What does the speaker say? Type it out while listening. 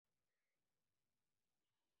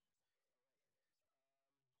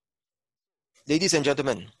Ladies and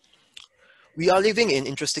gentlemen, we are living in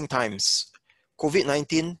interesting times.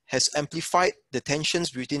 COVID-19 has amplified the tensions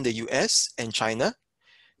between the US and China,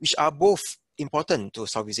 which are both important to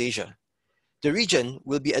Southeast Asia. The region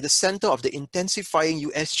will be at the center of the intensifying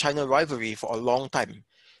US-China rivalry for a long time,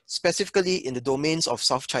 specifically in the domains of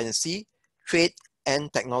South China Sea, trade,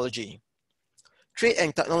 and technology. Trade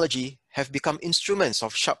and technology have become instruments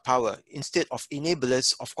of sharp power instead of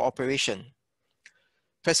enablers of cooperation.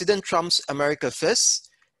 President Trump's America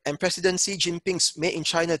First and President Xi Jinping's Made in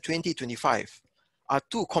China 2025 are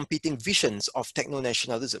two competing visions of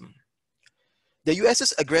techno-nationalism. The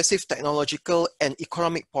US's aggressive technological and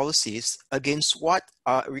economic policies against what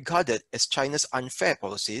are regarded as China's unfair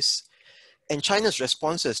policies and China's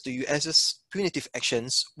responses to US's punitive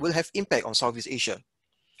actions will have impact on Southeast Asia.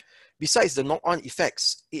 Besides the knock-on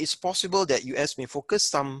effects, it is possible that US may focus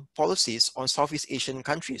some policies on Southeast Asian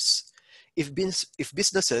countries if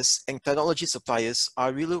businesses and technology suppliers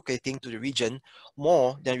are relocating to the region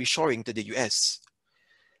more than reshoring to the US.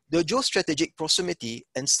 The geostrategic proximity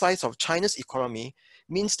and size of China's economy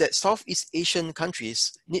means that Southeast Asian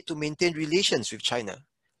countries need to maintain relations with China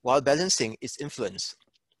while balancing its influence.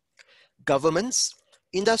 Governments,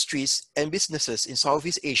 industries, and businesses in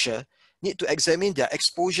Southeast Asia need to examine their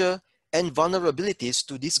exposure and vulnerabilities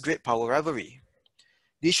to this great power rivalry.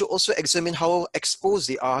 They should also examine how exposed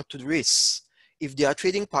they are to the risks. If their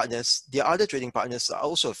trading partners, their other trading partners are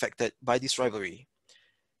also affected by this rivalry.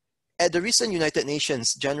 At the recent United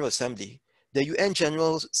Nations General Assembly, the UN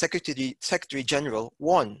General Secretary General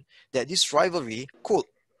warned that this rivalry could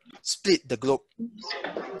split the globe.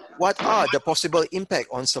 What are the possible impact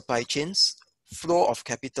on supply chains, flow of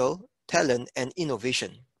capital, talent, and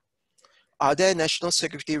innovation? Are there national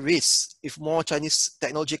security risks if more Chinese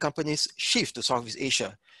technology companies shift to Southeast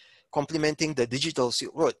Asia, complementing the digital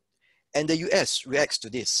Silk Road, and the US reacts to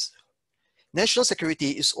this? National security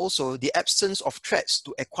is also the absence of threats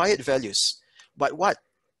to acquired values, but what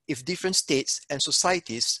if different states and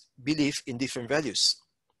societies believe in different values?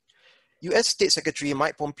 US State Secretary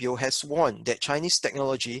Mike Pompeo has warned that Chinese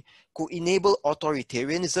technology could enable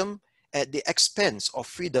authoritarianism at the expense of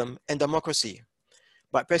freedom and democracy.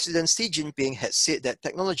 But President Xi Jinping had said that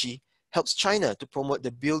technology helps China to promote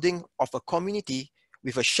the building of a community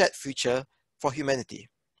with a shared future for humanity.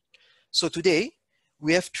 So today,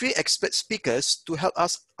 we have three expert speakers to help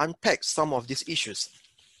us unpack some of these issues.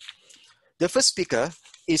 The first speaker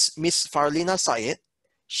is Ms. Farlina Syed.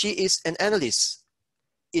 She is an analyst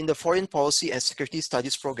in the Foreign Policy and Security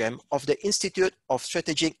Studies program of the Institute of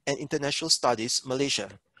Strategic and International Studies, Malaysia.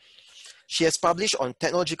 She has published on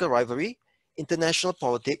technological rivalry, international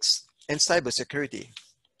politics, and cybersecurity.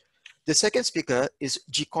 The second speaker is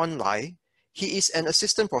Jikon Lai. He is an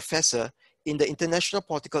assistant professor in the International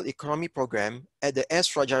Political Economy program at the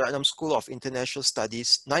S. Rajaratnam School of International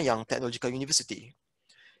Studies, Nanyang Technological University.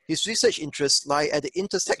 His research interests lie at the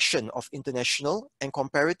intersection of international and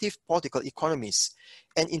comparative political economies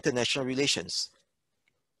and international relations.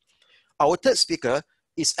 Our third speaker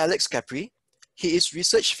is Alex Capri. He is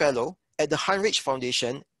research fellow at the Hinrich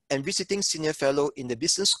Foundation and visiting senior fellow in the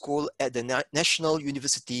business school at the National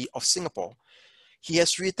University of Singapore. He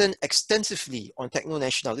has written extensively on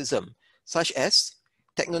techno-nationalism, such as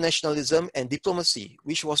Techno-Nationalism and Diplomacy,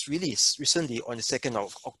 which was released recently on the 2nd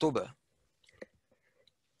of October.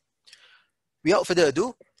 Without further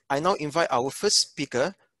ado, I now invite our first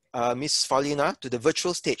speaker, Ms. Farlina, to the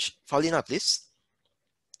virtual stage. Farlina, please.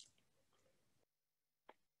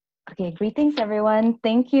 Okay, greetings everyone.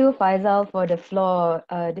 Thank you, Faizal, for the floor.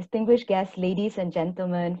 Distinguished guests, ladies and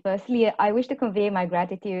gentlemen. Firstly, I wish to convey my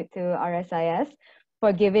gratitude to RSIS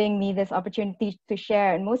for giving me this opportunity to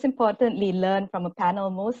share and most importantly, learn from a panel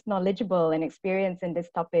most knowledgeable and experienced in this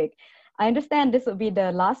topic. I understand this will be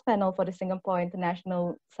the last panel for the Singapore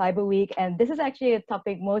International Cyber Week, and this is actually a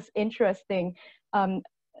topic most interesting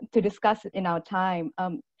to discuss in our time.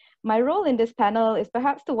 My role in this panel is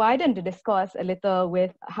perhaps to widen the discourse a little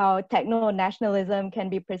with how techno-nationalism can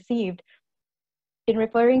be perceived in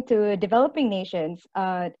referring to developing nations.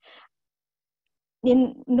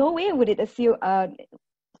 In no way would it assume,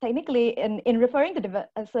 technically, in referring to,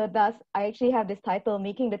 so thus, I actually have this title,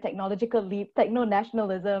 Making the Technological Leap,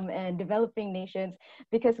 Techno-Nationalism and Developing Nations,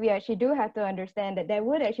 because we actually do have to understand that there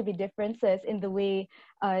would actually be differences in the way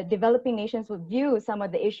developing nations would view some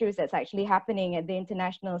of the issues that's actually happening at the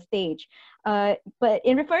international stage. But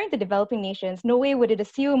in referring to developing nations, no way would it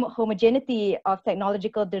assume homogeneity of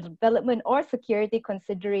technological development or security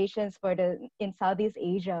considerations in Southeast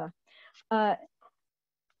Asia.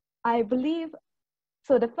 I believe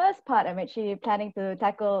So the first part I'm actually planning to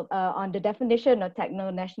tackle on the definition of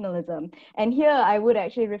techno-nationalism. And here I would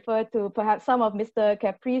actually refer to perhaps some of Mr.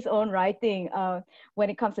 Capri's own writing when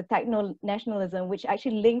it comes to techno-nationalism, which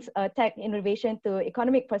actually links tech innovation to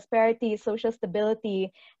economic prosperity, social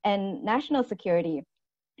stability, and national security.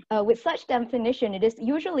 With such definition, it is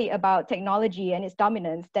usually about technology and its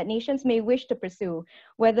dominance that nations may wish to pursue,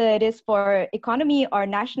 whether it is for economy or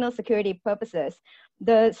national security purposes.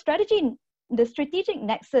 The strategic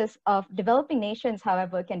nexus of developing nations,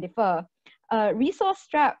 however, can differ.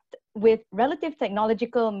 Resource-strapped with relative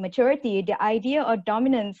technological maturity, the idea of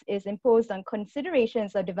dominance is imposed on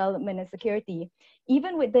considerations of development and security.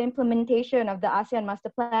 Even with the implementation of the ASEAN Master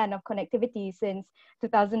Plan of Connectivity since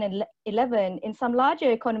 2011, in some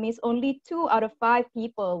larger economies, only 2 out of 5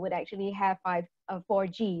 people would actually have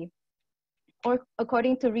 4G. Or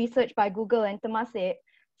according to research by Google and Temasek,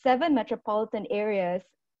 7 metropolitan areas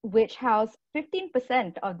which house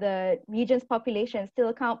 15% of the region's population still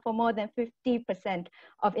account for more than 50%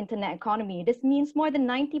 of internet economy. This means more than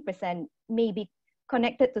 90% may be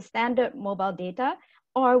connected to standard mobile data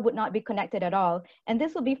or would not be connected at all. And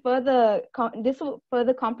this will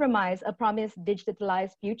further compromise a promised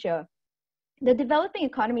digitalized future. The developing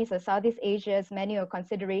economies of Southeast Asia's menu of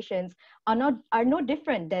considerations are no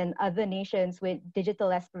different than other nations with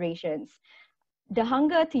digital aspirations. The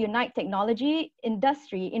hunger to unite technology,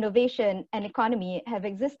 industry, innovation, and economy have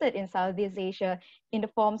existed in Southeast Asia in the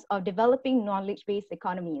forms of developing knowledge-based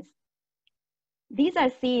economies. These are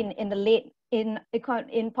seen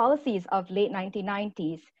in policies of late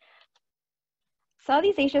 1990s.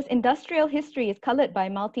 Southeast Asia's industrial history is colored by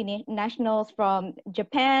multinationals from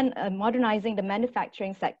Japan modernizing the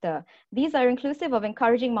manufacturing sector. These are inclusive of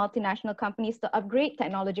encouraging multinational companies to upgrade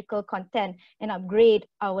technological content and upgrade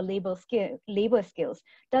our labor skills.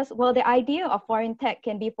 Thus, while the idea of foreign tech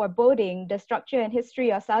can be foreboding, the structure and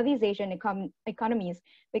history of Southeast Asian economies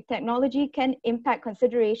with technology can impact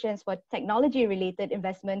considerations for technology-related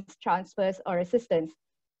investments, transfers, or assistance.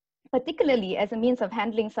 Particularly as a means of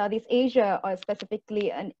handling Southeast Asia, or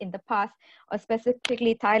specifically in the past, or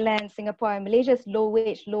specifically Thailand, Singapore, and Malaysia's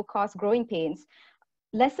low-wage, low-cost growing pains.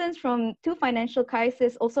 Lessons from 2 financial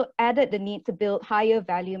crises also added the need to build higher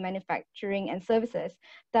value manufacturing and services.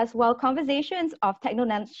 Thus, while conversations of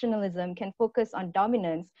techno-nationalism can focus on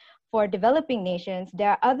dominance for developing nations,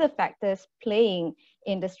 there are other factors playing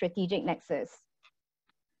in the strategic nexus.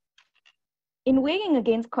 In weighing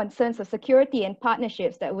against concerns of security and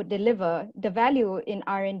partnerships that would deliver the value in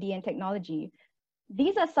R&D and technology,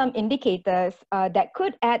 these are some indicators that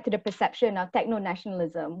could add to the perception of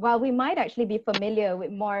techno-nationalism. While we might actually be familiar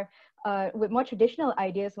with more traditional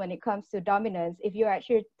ideas when it comes to dominance, if you're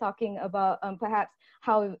actually talking about perhaps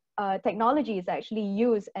how technology is actually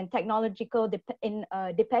used and technological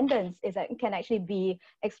dependence can actually be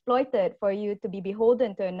exploited for you to be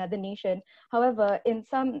beholden to another nation. However, in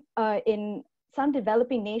some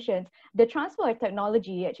developing nations, the transfer of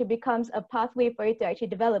technology actually becomes a pathway for it to actually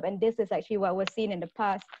develop, and this is actually what was seen in the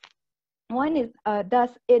past. One is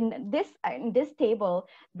thus in this table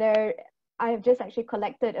there. I have just actually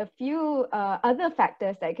collected a few other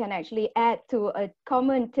factors that can actually add to a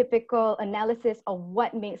common typical analysis of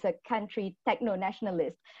what makes a country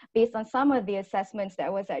techno-nationalist based on some of the assessments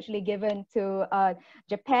that was actually given to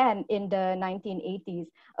Japan in the 1980s.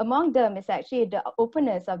 Among them is actually the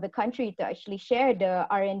openness of the country to actually share the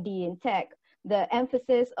R&D in tech, the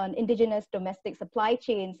emphasis on indigenous domestic supply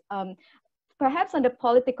chains, perhaps on the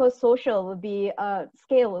political, social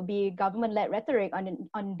scale will be government-led rhetoric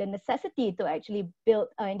on the necessity to actually build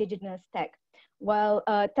indigenous tech. While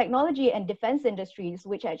technology and defense industries,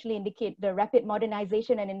 which actually indicate the rapid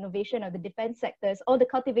modernization and innovation of the defense sectors, or the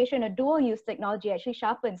cultivation of dual-use technology actually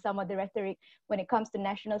sharpens some of the rhetoric when it comes to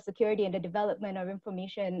national security and the development of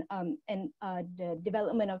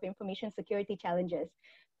information security challenges.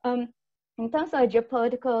 In terms of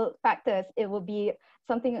geopolitical factors, it will be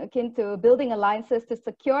something akin to building alliances to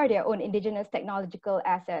secure their own indigenous technological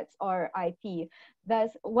assets or IP. Thus,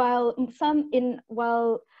 while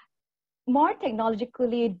more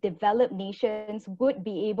technologically developed nations would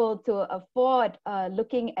be able to afford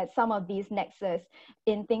looking at some of these nexus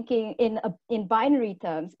in thinking in binary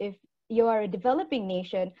terms. If you are a developing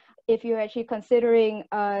nation, if you're actually considering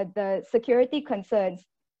the security concerns,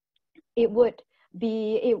 it would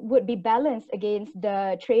be balanced against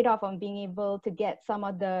the trade-off on being able to get some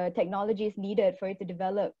of the technologies needed for you to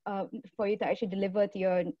develop, for you to actually deliver to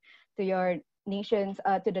your nations,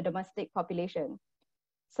 to the domestic population.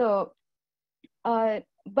 So,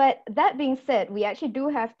 but that being said, we actually do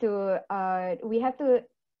have to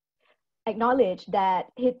acknowledge that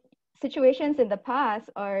situations in the past,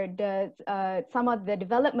 or some of the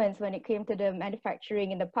developments when it came to the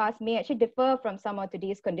manufacturing in the past may actually differ from some of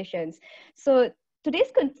today's conditions. So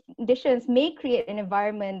today's conditions may create an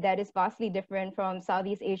environment that is vastly different from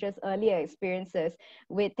Southeast Asia's earlier experiences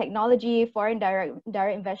with technology, foreign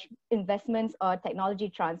direct investments, or technology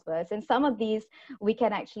transfers. And some of these we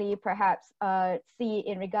can actually perhaps see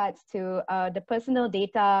in regards to the personal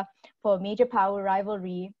data for major power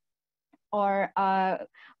rivalry, or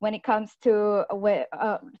when it comes to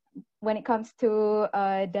the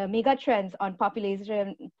mega trends on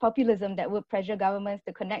populism that would pressure governments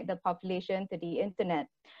to connect the population to the internet.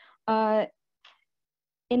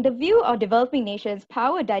 In the view of developing nations,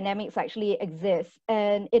 power dynamics actually exist,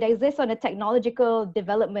 and it exists on a technological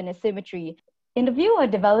development asymmetry. In the view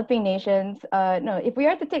of developing nations, if we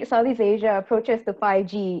are to take Southeast Asia approaches to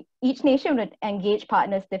 5G, each nation would engage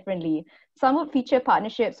partners differently. Some would feature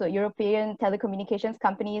partnerships with European telecommunications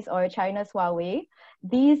companies or China's Huawei.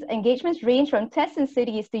 These engagements range from tests in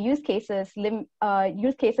cities to use cases that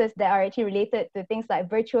are actually related to things like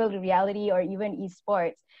virtual reality or even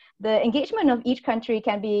esports. The engagement of each country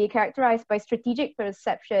can be characterized by strategic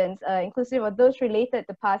perceptions, inclusive of those related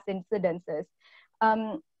to past incidences.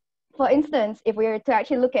 For instance, if we were to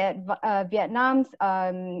actually look at Vietnam's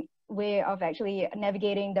way of actually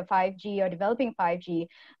navigating the 5G or developing 5G,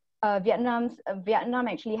 Vietnam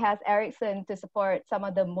actually has Ericsson to support some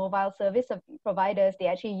of the mobile service providers. They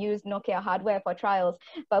actually use Nokia hardware for trials,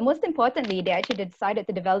 but most importantly, they actually decided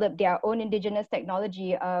to develop their own indigenous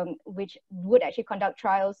technology, which would actually conduct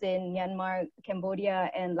trials in Myanmar, Cambodia,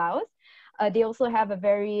 and Laos. They also have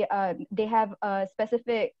a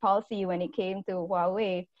specific policy when it came to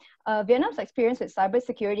Huawei. Vietnam's experience with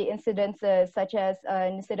cybersecurity incidents, such as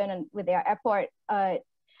an incident with their airport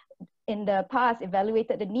in the past,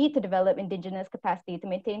 evaluated the need to develop indigenous capacity to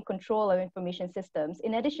maintain control of information systems.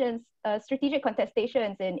 In addition, strategic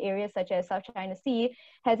contestations in areas such as South China Sea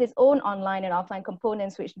has its own online and offline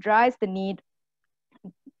components, which drives the need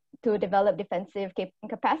to develop defensive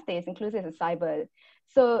capacities, inclusive of cyber.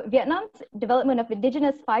 So Vietnam's development of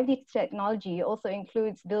indigenous 5G technology also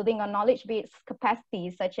includes building on knowledge-based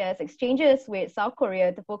capacities, such as exchanges with South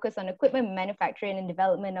Korea to focus on equipment manufacturing and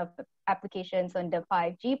development of applications on the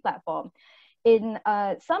 5G platform. In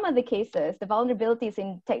some of the cases, the vulnerabilities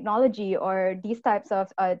in technology or these types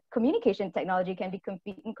of communication technology can be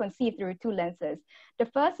conceived through two lenses. The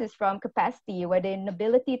first is from capacity, where the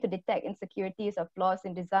inability to detect insecurities or flaws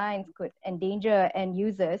in designs could endanger end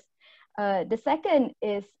users. The second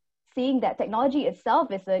is seeing that technology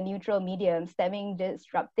itself is a neutral medium, stemming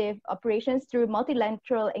disruptive operations through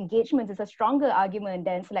multilateral engagements is a stronger argument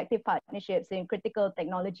than selective partnerships in critical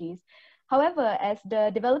technologies. However, as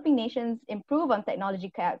the developing nations improve on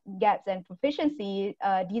technology gaps and proficiency,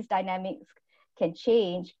 these dynamics can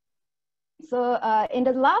change. So in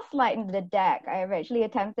the last slide in the deck, I've actually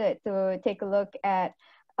attempted to take a look at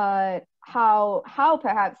how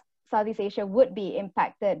perhaps Southeast Asia would be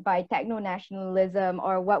impacted by techno-nationalism,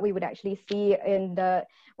 or what we would actually see in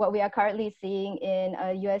what we are currently seeing in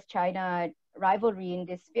US-China rivalry in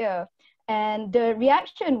this sphere. And the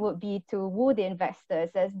reaction would be to woo the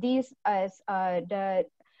investors, as the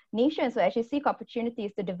nations will actually seek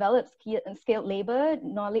opportunities to develop skilled labor,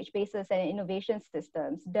 knowledge bases, and innovation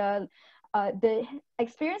systems. The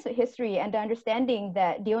experience with history and the understanding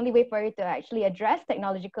that the only way for you to actually address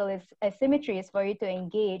technological asymmetry is for you to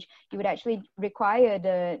engage, you would actually require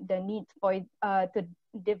the need for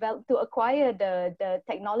to acquire the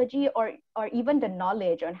technology or even the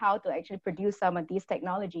knowledge on how to actually produce some of these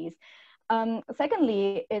technologies.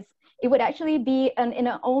 Secondly, it would actually be in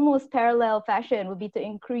an almost parallel fashion would be to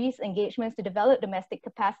increase engagements to develop domestic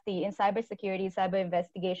capacity in cybersecurity, cyber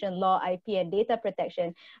investigation, law, IP, and data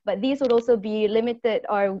protection. But these would also be limited,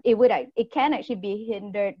 or it can actually be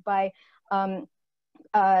hindered by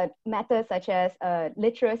matters such as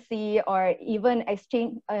literacy, or even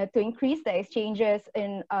exchange to increase the exchanges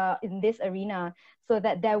in this arena, so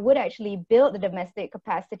that there would actually build the domestic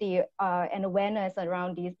capacity and awareness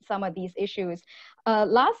around some of these issues.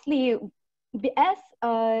 Lastly,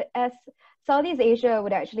 as Southeast Asia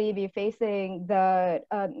would actually be facing the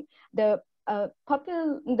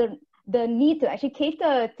need to actually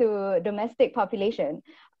cater to domestic population,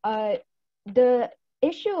 the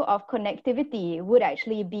issue of connectivity would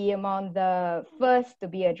actually be among the first to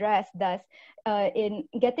be addressed. Thus, in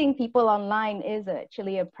getting people online is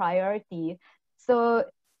actually a priority. So,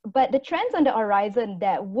 but the trends on the horizon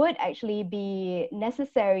that would actually be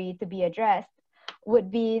necessary to be addressed would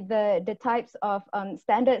be the types of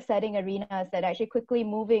standard setting arenas that are actually quickly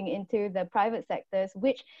moving into the private sectors,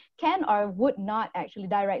 which can or would not actually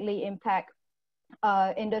directly impact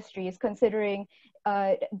industries, considering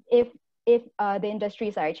if the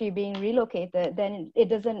industries are actually being relocated, then it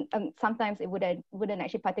doesn't, sometimes it wouldn't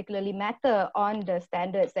actually particularly matter on the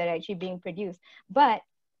standards that are actually being produced, but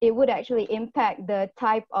it would actually impact the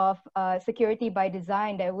type of security by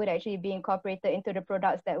design that would actually be incorporated into the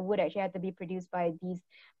products that would actually have to be produced by these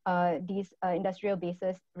industrial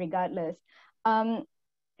bases regardless.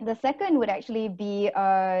 The second would actually be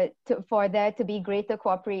for there to be greater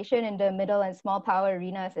cooperation in the middle and small power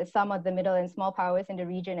arenas, as some of the middle and small powers in the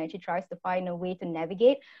region actually tries to find a way to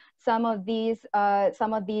navigate some of these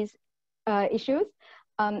issues.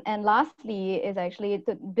 And lastly is actually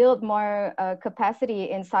to build more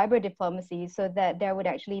capacity in cyber diplomacy, so that there would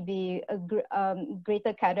actually be a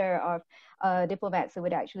greater cadre of diplomats who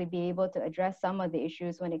would actually be able to address some of the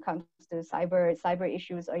issues when it comes to cyber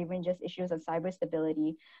issues, or even just issues of cyber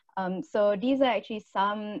stability. So these are actually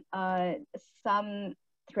some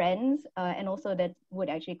trends, and also that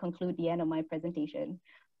would actually conclude the end of my presentation.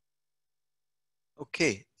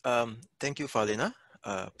 Okay, thank you, Farlina.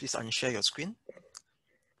 Please unshare your screen.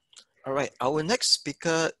 All right, our next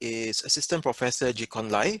speaker is Assistant Professor Jikon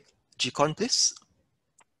Lai. Jikon, please.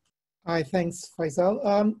 Hi, thanks, Faizal.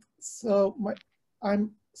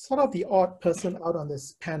 I'm sort of the odd person out on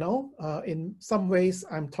this panel. In some ways,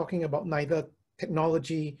 I'm talking about neither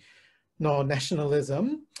technology nor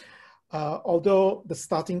nationalism, although the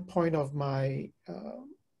starting point of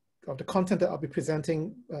of the content that I'll be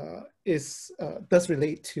presenting does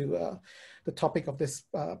relate to the topic of this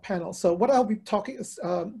panel. So what I'll be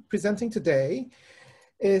presenting today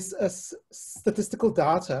is a statistical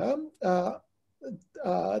data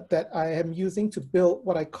that I am using to build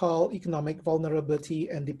what I call economic vulnerability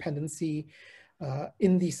and dependency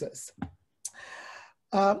indices.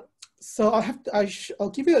 So I'll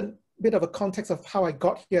give you a bit of a context of how I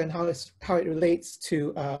got here and how it relates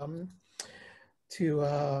to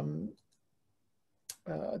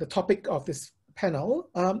the topic of this panel.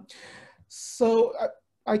 So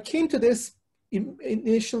I came to this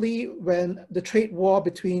initially when the trade war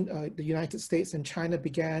between the United States and China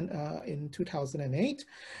began in 2008.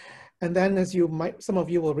 And then, as some of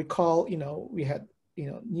you will recall, we had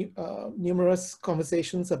numerous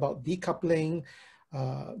conversations about decoupling,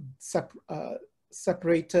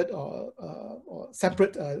 separated or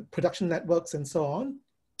separate production networks and so on.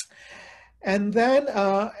 And then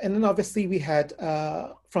obviously we had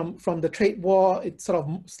from the trade war, it sort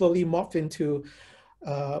of slowly morphed into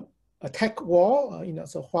a tech war,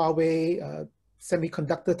 so Huawei,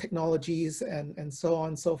 semiconductor technologies, and so on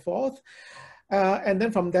and so forth. And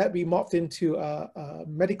then from that, we morphed into a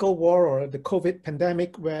medical war, or the COVID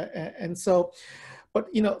pandemic,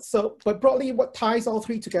 but broadly, what ties all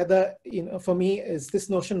three together, for me, is this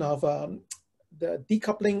notion of the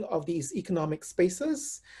decoupling of these economic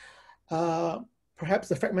spaces, perhaps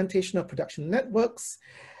the fragmentation of production networks,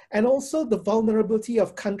 and also the vulnerability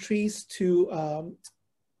of countries to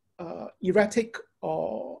erratic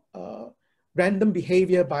or random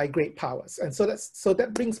behavior by great powers. And so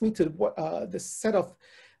that brings me to what this set of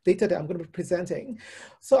data that I'm going to be presenting.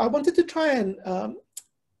 So I wanted to try and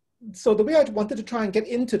so the way I wanted to try and get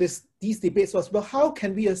into these debates was, well, how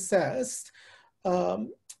can we assess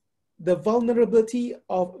the vulnerability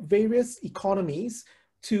of various economies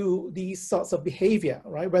to these sorts of behavior,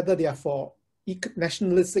 right? Whether they are for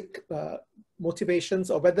nationalistic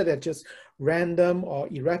motivations, or whether they're just random or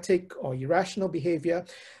erratic or irrational behavior.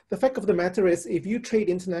 The fact of the matter is, if you trade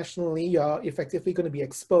internationally, you're effectively going to be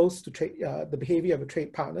exposed to the behavior of your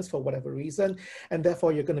trade partners for whatever reason, and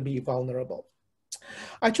therefore you're going to be vulnerable.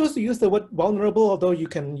 I chose to use the word vulnerable, although you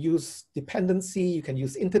can use dependency, you can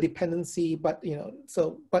use interdependency, but this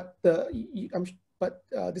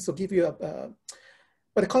will give you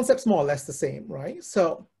but the concept's more or less the same, right?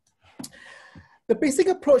 So the basic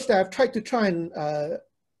approach that I've tried to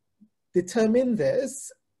determine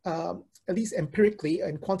this, at least empirically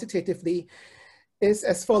and quantitatively, is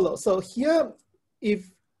as follows. So here,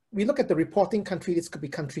 if we look at the reporting country, this could be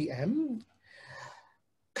country M.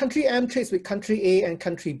 Country M trades with country A and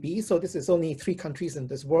country B. So this is only 3 countries in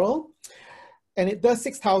this world. And it does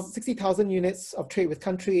 60,000 units of trade with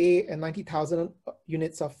country A and 90,000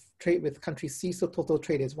 units of trade with country C. So total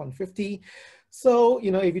trade is 150. So,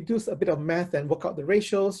 if you do a bit of math and work out the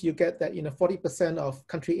ratios, you get that, 40% of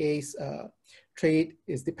country A's trade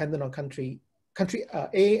is dependent on country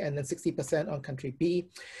A, and then 60% on country B.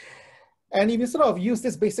 And if you sort of use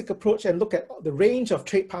this basic approach and look at the range of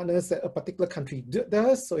trade partners that a particular country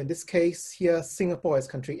does, so in this case here, Singapore is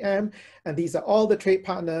country M, and these are all the trade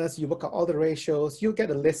partners, you work out all the ratios, you get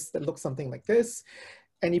a list that looks something like this.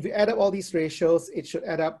 And if you add up all these ratios, it should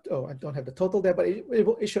add up, oh, I don't have the total there, but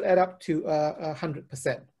it should add up to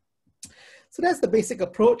 100%. So that's the basic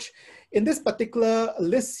approach. In this particular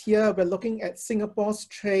list here, we're looking at Singapore's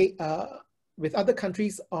trade with other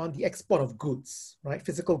countries on the export of goods, right?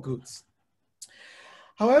 Physical goods.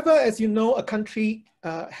 However, as you know, a country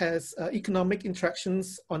has economic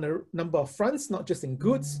interactions on a number of fronts, not just in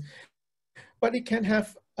goods, but it can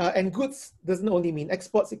have, and goods doesn't only mean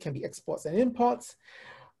exports, it can be exports and imports,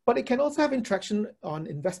 but it can also have interaction on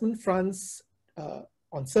investment fronts,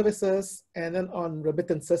 on services, and then on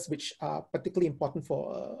remittances, which are particularly important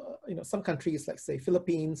for some countries like, say,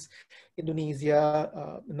 Philippines,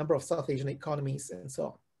 Indonesia, a number of South Asian economies, and so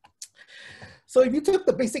on. So if you took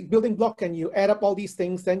the basic building block and you add up all these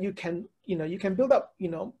things, then you can build up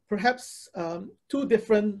perhaps 2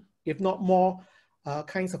 different, if not more,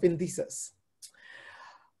 kinds of indices.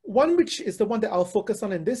 One, which is the one that I'll focus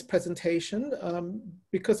on in this presentation,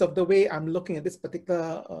 because of the way I'm looking at this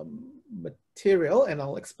particular material, and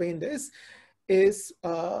I'll explain this, is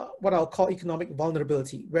what I'll call economic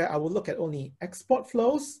vulnerability, where I will look at only export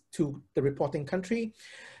flows to the reporting country,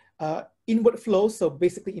 inward flows, so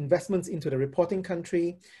basically investments into the reporting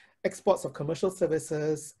country, exports of commercial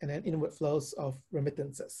services, and then inward flows of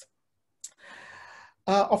remittances.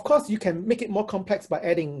 Of course, you can make it more complex by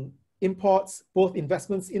adding imports, both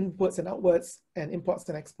investments inwards and outwards, and imports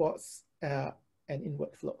and exports, and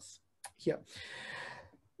inward flows here.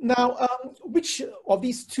 Now, which of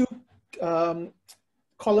these 2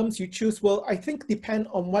 columns you choose will, I think, depend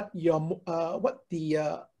on what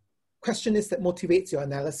the question is that motivates your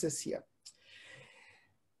analysis here.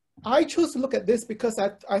 I chose to look at this because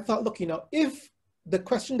I thought, look, if the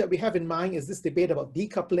question that we have in mind is this debate about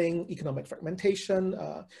decoupling, economic fragmentation,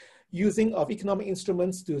 using of economic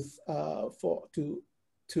instruments to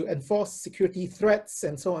enforce security threats,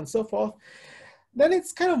 and so on and so forth, then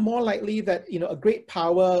it's kind of more likely that a great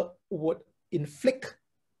power would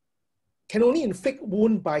can only inflict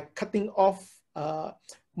wound by cutting off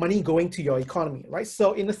money going to your economy, right?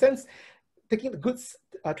 So in a sense, taking the goods,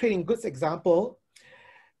 trading goods example,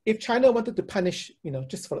 if China wanted to punish,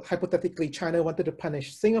 just for hypothetically, China wanted to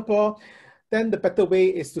punish Singapore, then the better way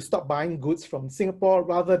is to stop buying goods from Singapore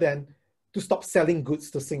rather than to stop selling goods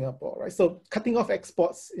to Singapore, right? So cutting off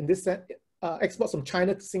exports in this sense, exports from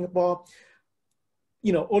China to Singapore,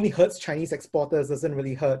 only hurts Chinese exporters, doesn't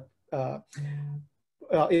really hurt,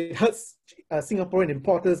 it hurts Singaporean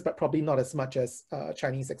importers, but probably not as much as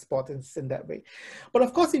Chinese exporters in that way. But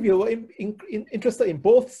of course, if you're interested in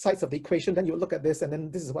both sides of the equation, then you look at this, and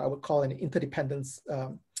then this is what I would call an interdependence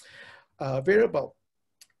variable.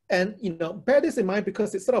 And bear this in mind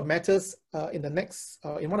because it sort of matters in the next,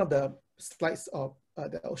 in one of the slides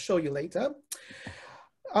that I'll show you later.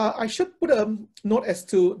 I should put a note as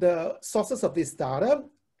to the sources of this data.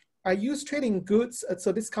 I use trading goods,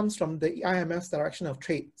 so this comes from the IMF's Direction of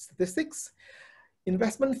Trade Statistics.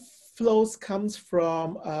 Investment flows comes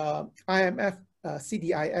from IMF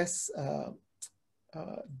CDIS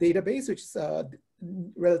database, which is a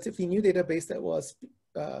relatively new database that was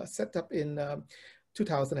set up in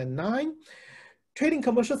 2009. Trading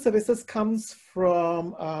commercial services comes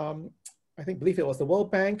from, believe it was the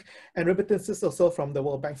World Bank, and remittances also from the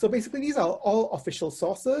World Bank. So basically, these are all official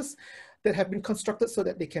sources that have been constructed so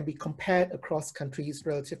that they can be compared across countries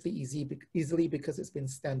relatively easily because it's been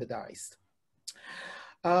standardized.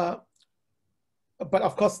 But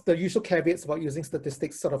of course, the usual caveats about using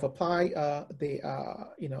statistics sort of apply. They are,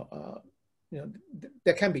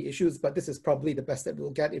 there can be issues, but this is probably the best that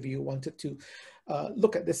we'll get if you wanted to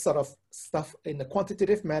look at this sort of stuff in a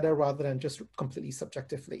quantitative manner rather than just completely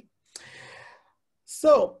subjectively.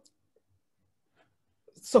 So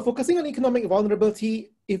focusing on economic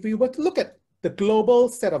vulnerability, if we were to look at the global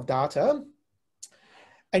set of data,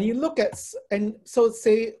 and you look at, so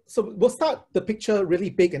we'll start the picture really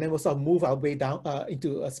big, and then we'll sort of move our way down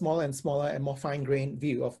into a smaller and smaller and more fine-grained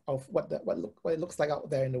view of what it looks like out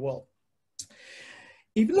there in the world.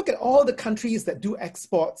 If you look at all the countries that do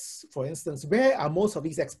exports, for instance, where are most of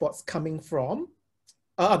these exports coming from,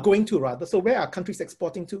 going to rather, so where are countries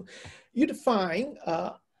exporting to? You'd find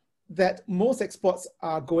that most exports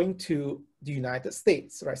are going to the United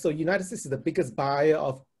States, right? So United States is the biggest buyer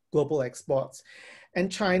of global exports. And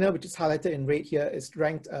China, which is highlighted in red here, is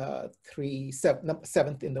ranked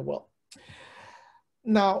 7th in the world.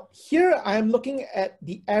 Now, here I am looking at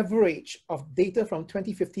the average of data from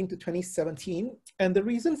 2015 to 2017. And the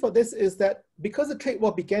reason for this is that because the trade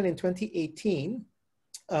war began in 2018,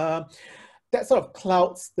 that sort of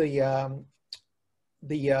clouds the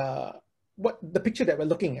picture that we're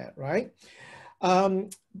looking at, right?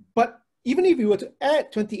 But even if we were to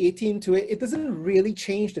add 2018 to it, it doesn't really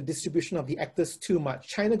change the distribution of the actors too much.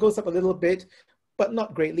 China goes up a little bit, but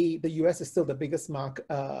not greatly. The US is still the biggest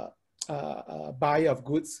buyer of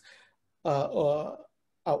goods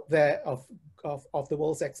out there of the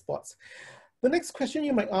world's exports. The next question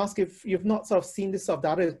you might ask, if you've not sort of seen this sort of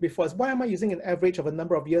data before, is why am I using an average of a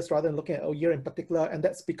number of years rather than looking at a year in particular? And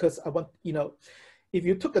that's because I want, you know, if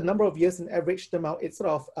you took a number of years and averaged them out, it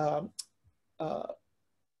sort of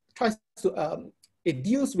tries to, it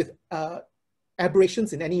deals with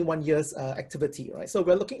aberrations in any one year's activity, right? So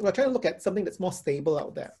we're trying to look at something that's more stable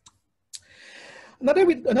out there. Another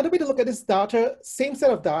way to look at this data, same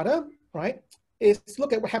set of data, right, is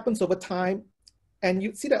look at what happens over time. And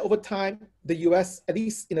you see that over time, the US, at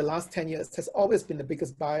least in the last 10 years, has always been the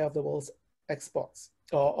biggest buyer of the world's exports,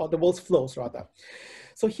 or the world's flows rather.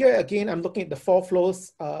 So here again, I'm looking at the 4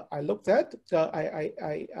 flows I looked at,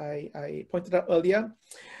 I pointed out earlier.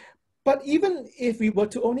 But even if we were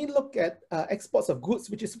to only look at exports of goods,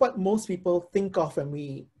 which is what most people think of when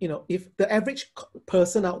we, you know, if the average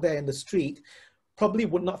person out there in the street probably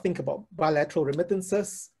would not think about bilateral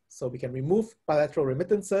remittances, so we can remove bilateral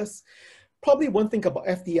remittances. Probably won't think about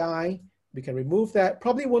FDI, we can remove that.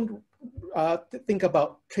 Probably won't think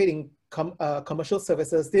about trading commercial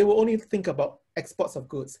services. They will only think about exports of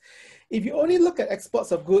goods. If you only look at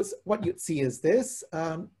exports of goods, what you'd see is this.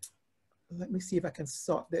 Let me see if I can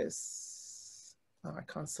sort this. I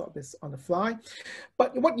can't sort this on the fly.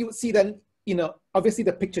 But what you would see then, you know, obviously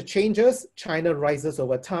the picture changes. China rises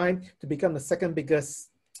over time to become the second biggest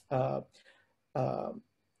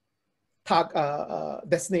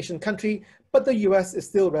destination country, but the US is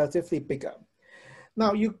still relatively bigger.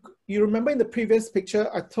 Now, you remember in the previous picture,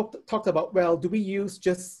 I talked about, well, do we use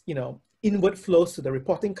just, you know, inward flows to the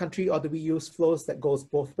reporting country, or do we use flows that goes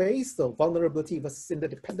both ways? So vulnerability versus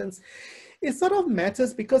interdependence. It sort of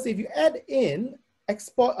matters because if you add in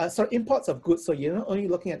imports of goods, so you're not only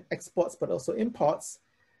looking at exports, but also imports,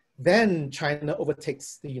 then China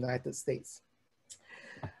overtakes the United States.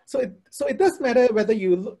 So it does matter whether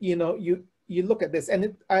you look at this,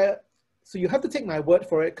 and so you have to take my word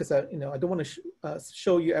for it, because I don't want to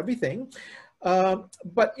show you everything.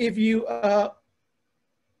 But if you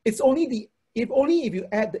if you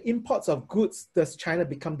add the imports of goods, does China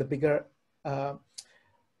become the bigger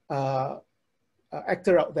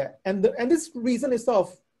actor out there? And this reason is sort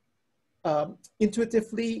of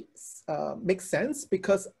intuitively makes sense,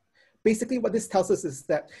 because basically what this tells us is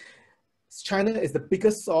that China is the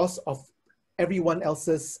biggest source of everyone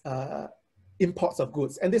else's imports of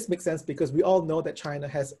goods. And this makes sense because we all know that China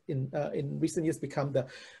has in recent years become the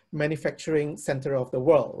manufacturing center of the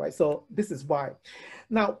world, right? So this is why.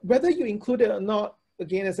 Now, whether you include it or not,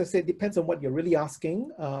 again, as I said, depends on what you're really asking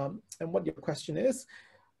and what your question is.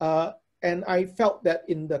 And I felt that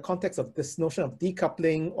in the context of this notion of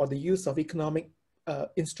decoupling or the use of economic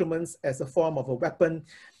instruments as a form of a weapon,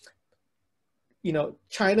 you know,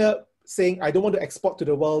 China saying, I don't want to export to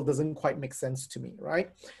the world doesn't quite make sense to me,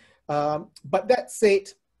 right? But that said,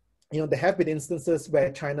 you know, there have been instances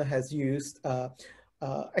where China has used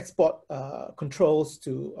export controls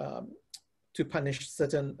to punish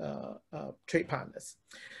certain trade partners.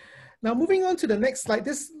 Now, moving on to the next slide,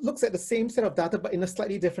 this looks at the same set of data, but in a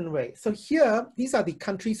slightly different way. So here, these are the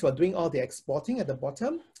countries who are doing all the exporting at the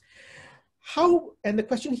bottom. And the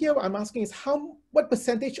question here I'm asking is what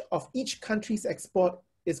percentage of each country's export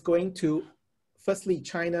is going to, firstly,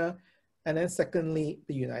 China, and then secondly,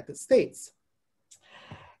 the United States.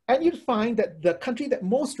 And you'd find that the country that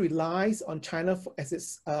most relies on China as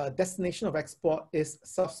its destination of export is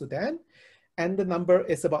South Sudan. And the number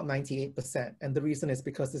is about 98%. And the reason is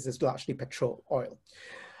because this is largely petrol, oil.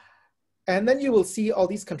 And then you will see all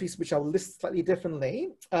these countries, which I'll list slightly differently.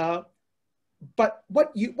 But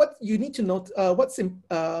what you need to note, what's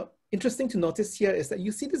interesting to notice here is that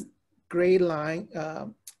you see this gray line,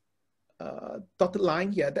 dotted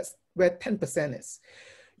line here, that's where 10% is.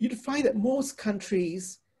 You'd find that most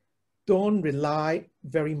countries don't rely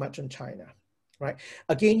very much on China, right?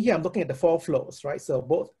 Again, here I'm looking at the 4 flows, right? So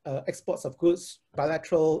both exports of goods,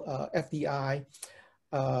 bilateral, FDI,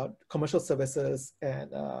 commercial services,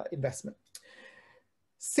 and investment.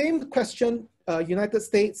 Same question, United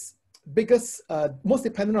States, biggest, most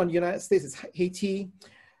dependent on the United States is Haiti.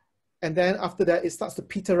 And then after that, it starts to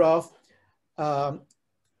peter off.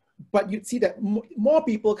 But you'd see that more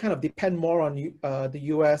people kind of depend more on the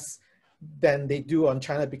US than they do on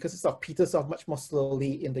China, because it sort of peters off much more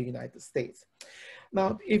slowly in the United States.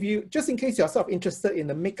 Now, if you, just in case you're sort of interested in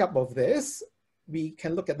the makeup of this, we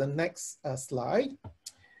can look at the next slide.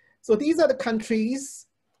 So these are the countries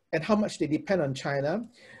and how much they depend on China.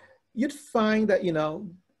 You'd find that, you know,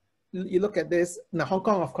 you look at this, now Hong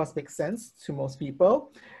Kong, of course, makes sense to most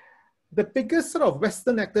people. The biggest sort of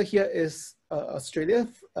Western actor here is Australia,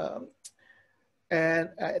 and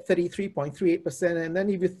at 33.38%. And then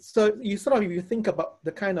if you think about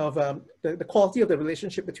the kind of the quality of the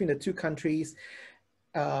relationship between the two countries,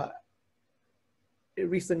 in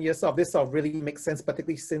recent years, this sort of really makes sense,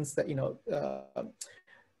 particularly since that,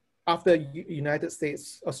 after United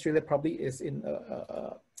States, Australia probably is in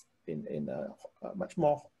much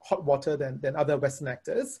more hot water than other Western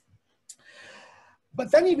actors. But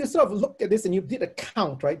then if you sort of look at this and you did a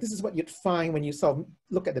count, right, this is what you'd find when you sort of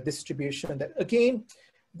look at the distribution, that again,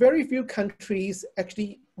 very few countries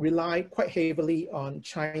actually rely quite heavily on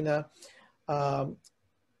China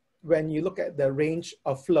when you look at the range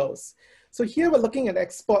of flows. So here we're looking at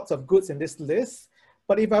exports of goods in this list.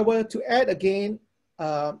 But if I were to add again,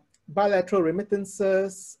 bilateral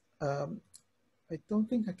remittances, I don't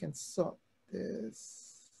think I can sort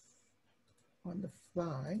this on the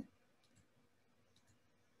fly.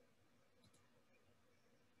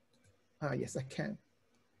 Yes, I can.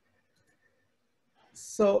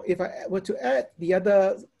 So if I were to add the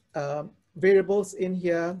other variables in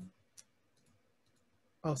here,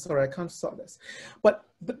 oh, sorry, I can't sort this. But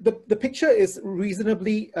the picture is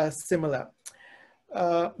reasonably similar.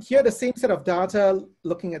 Here, the same set of data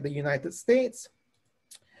looking at the United States.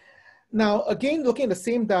 Now, again, looking at the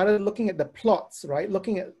same data, looking at the plots, right?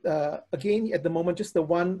 Looking at, again, at the moment, just the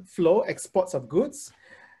one flow, exports of goods.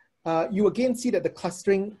 You again see that the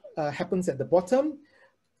clustering happens at the bottom.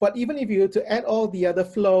 But even if you were to add all the other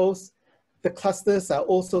flows, the clusters are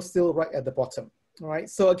also still right at the bottom, all right?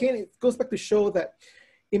 So again, it goes back to show that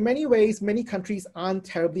in many ways, many countries aren't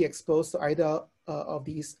terribly exposed to either of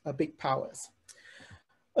these big powers.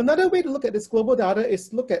 Another way to look at this global data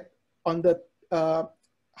is look at on the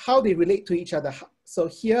how they relate to each other. So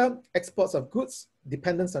here, exports of goods,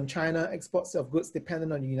 dependence on China, exports of goods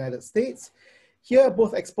dependent on the United States. Here,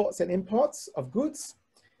 both exports and imports of goods.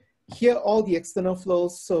 Here, all the external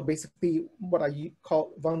flows, so basically what I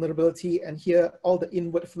call vulnerability, and here, all the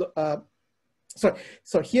inward flow,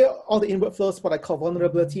 so here, all the inward flows, what I call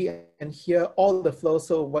vulnerability, and here, all the flows,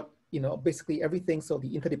 so what, basically everything, so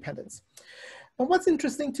the interdependence. And what's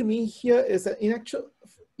interesting to me here is that in actual,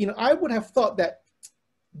 I would have thought that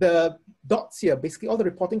the dots here, basically all the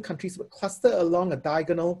reporting countries would cluster along a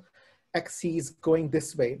diagonal axis going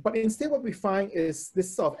this way. But instead what we find is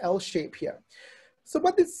this sort of L shape here. So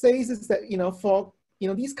what this says is that, for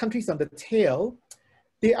these countries on the tail,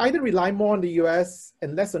 they either rely more on the US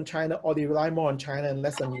and less on China, or they rely more on China and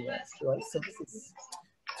less on the US, right? So this is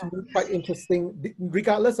quite interesting,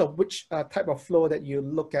 regardless of which type of flow that you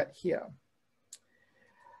look at here.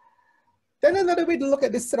 Then another way to look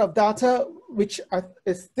at this set of data, which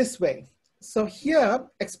is this way. So here,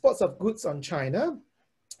 exports of goods on China,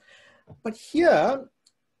 but here,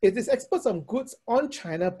 it is exports of goods on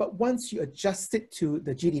China, but once you adjust it to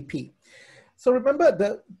the GDP. So remember,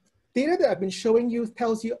 the data that I've been showing you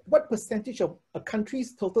tells you what percentage of a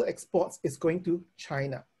country's total exports is going to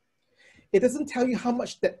China. It doesn't tell you how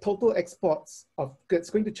much that total exports of goods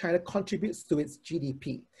going to China contributes to its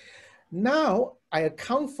GDP. Now, I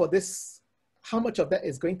account for this, how much of that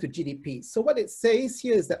is going to GDP. So what it says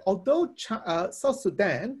here is that although South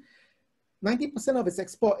Sudan, 90% of its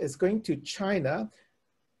export is going to China,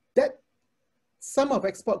 that sum of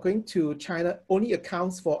export going to China only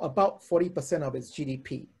accounts for about 40% of its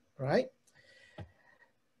GDP, right?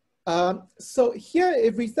 So here,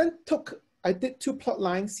 if we then I did two plot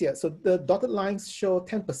lines here. So the dotted lines show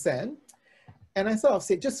 10. And I sort of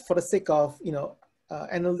say, just for the sake of,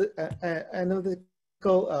 analytical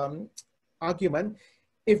argument,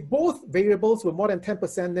 if both variables were more than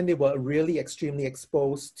 10%, then they were really extremely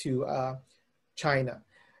exposed to China.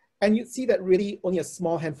 And you see that really only a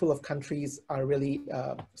small handful of countries are really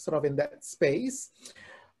sort of in that space.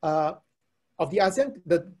 Of the ASEAN,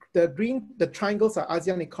 the triangles are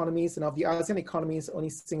ASEAN economies, and of the ASEAN economies, only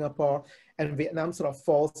Singapore and Vietnam sort of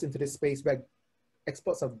falls into this space where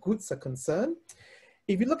exports of goods are concerned.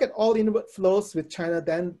 If you look at all inward flows with China,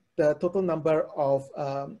 then the total number of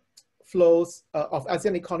flows of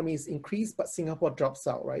ASEAN economies increase, but Singapore drops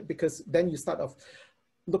out, right? Because then you start off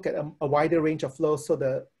look at a wider range of flows, so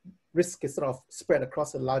the risk is sort of spread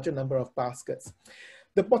across a larger number of baskets.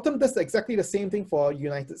 The bottom does exactly the same thing for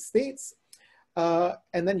United States,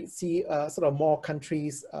 and then you see sort of more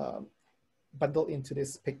countries bundled into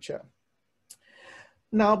this picture.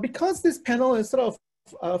 Now, because this panel is sort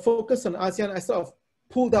of focused on ASEAN, I sort of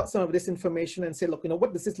pulled out some of this information and said, look,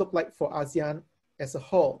 what does this look like for ASEAN as a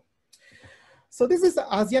whole? So this is the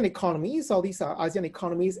ASEAN economies. All these are ASEAN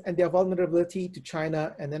economies and their vulnerability to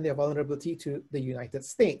China and then their vulnerability to the United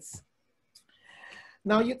States.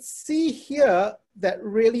 Now you'd see here that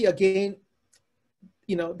really again,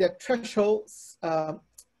 their thresholds,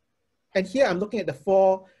 and here I'm looking at the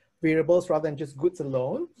 4 variables rather than just goods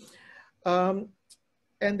alone. And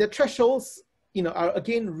the thresholds, are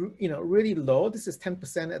again, really low. This is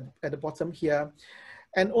 10% at the bottom here.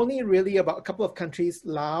 And only really about a couple of countries,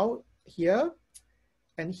 Laos here,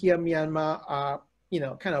 and here Myanmar are,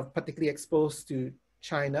 kind of particularly exposed to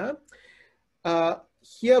China.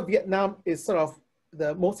 Here Vietnam is sort of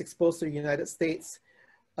the most exposed to the United States.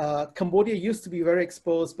 Cambodia used to be very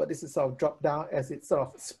exposed, but this is sort of dropped down as it sort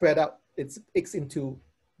of spread out its eggs into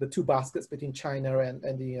the 2 baskets between China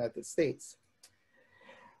and the United States.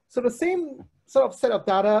 So the same sort of set of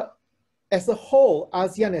data as a whole,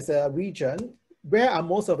 ASEAN as a region, where are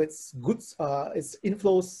most of its goods, its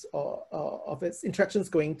inflows of its interactions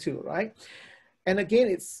going to, right? And again,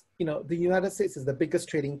 it's, the United States is the biggest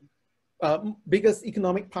trading, biggest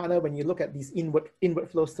economic partner when you look at these inward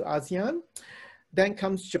flows to ASEAN. Then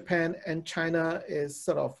comes Japan, and China is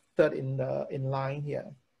sort of third in line here.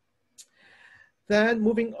 Then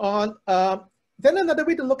moving on, then another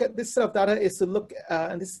way to look at this set of data is to look,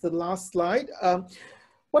 and this is the last slide,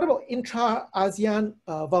 what about intra-ASEAN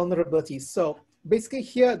vulnerabilities? So basically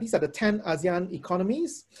here, these are the 10 ASEAN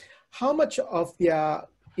economies. How much of their,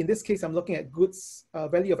 in this case, I'm looking at goods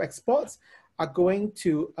value of exports, are going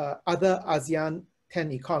to other ASEAN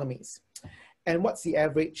 10 economies? And what's the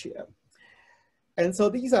average here? And so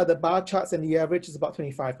these are the bar charts, and the average is about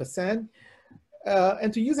 25%.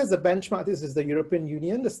 And to use as a benchmark, this is the European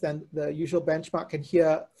Union, the usual benchmark, and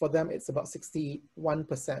here for them, it's about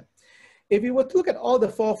 61%. If you were to look at all the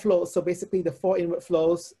 4 flows, so basically the 4 inward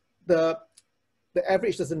flows, the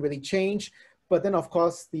average doesn't really change, but then of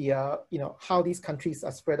course the, how these countries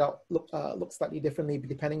are spread out look slightly differently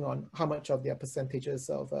depending on how much of their percentages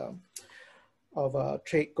of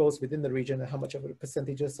trade goes within the region and how much of the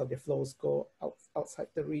percentages of their flows go outside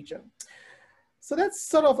the region. So that's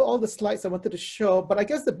sort of all the slides I wanted to show, but I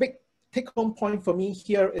guess the big take-home point for me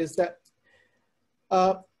here is that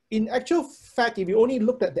in actual fact, if you only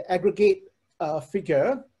looked at the aggregate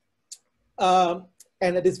figure,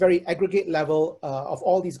 and at this very aggregate level of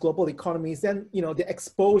all these global economies, then the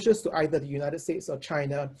exposures to either the United States or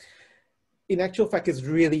China, in actual fact, is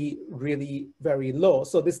really, really very low.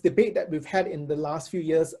 So this debate that we've had in the last few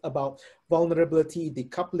years about vulnerability,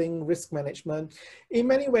 decoupling, risk management, in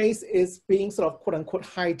many ways is being sort of quote unquote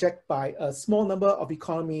hijacked by a small number of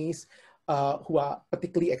economies who are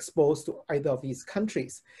particularly exposed to either of these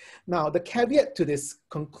countries. Now, the caveat to this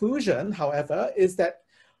conclusion, however, is that,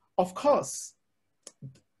 of course,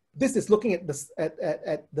 this is looking at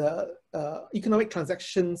the economic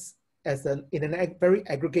transactions as in a very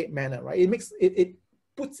aggregate manner, right? It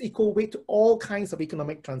puts equal weight to all kinds of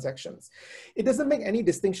economic transactions. It doesn't make any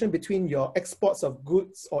distinction between your exports of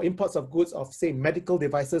goods or imports of goods of, say, medical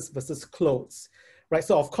devices versus clothes, right?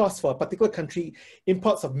 So of course, for a particular country,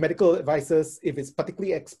 imports of medical devices, if it's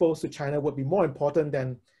particularly exposed to China, would be more important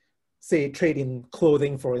than, say, trade in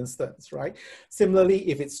clothing, for instance, right? Similarly,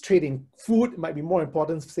 if it's trade in food, it might be more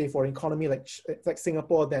important, say, for an economy like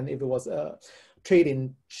Singapore than if it was a trade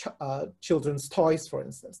in children's toys, for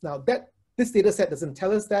instance. Now, this data set doesn't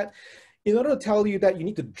tell us that. In order to tell you that, you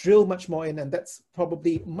need to drill much more in, and that's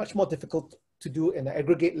probably much more difficult to do in the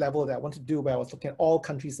aggregate level that I want to do where I was looking at all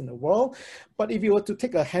countries in the world. But if you were to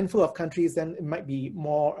take a handful of countries, then it might be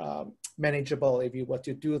more manageable if you were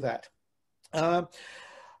to do that.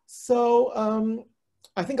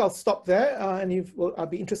 I think I'll stop there, and I'll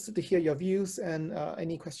be interested to hear your views and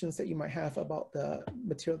any questions that you might have about the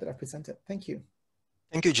material that I presented. Thank you.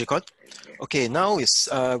 Thank you, Jikon. Okay, now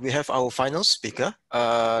we have our final speaker,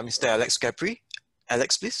 Mr. Alex Capri.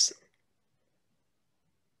 Alex, please.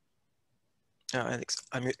 Alex,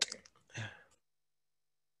 unmute.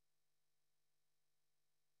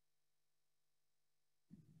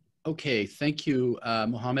 Okay, thank you,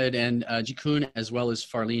 Mohammed, and Jikon, as well as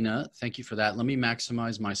Farlina. Thank you for that. Let me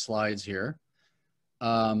maximize my slides here.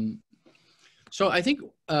 So I think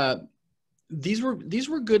these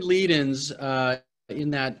were good lead-ins in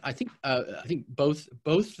that I think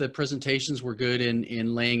both the presentations were good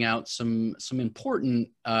in laying out some important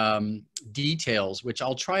details, which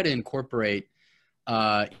I'll try to incorporate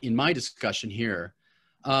in my discussion here.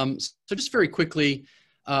 So just very quickly.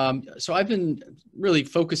 So I've been really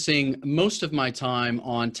focusing most of my time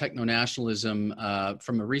on techno-nationalism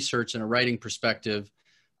from a research and a writing perspective,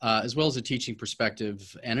 as well as a teaching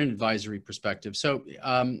perspective and an advisory perspective. So,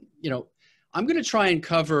 I'm going to try and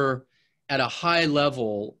cover at a high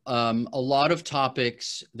level, a lot of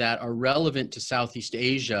topics that are relevant to Southeast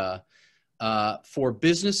Asia for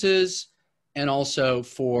businesses and also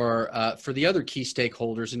for the other key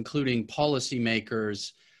stakeholders, including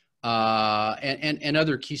policymakers and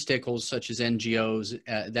other key stakeholders such as NGOs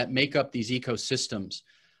that make up these ecosystems.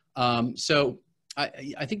 So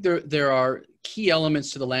I think there are key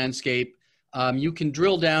elements to the landscape. You can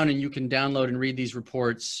drill down and you can download and read these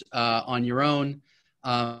reports on your own.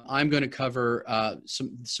 I'm going to cover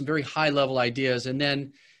some very high level ideas and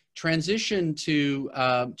then transition to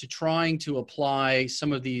trying to apply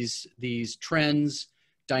some of these trends,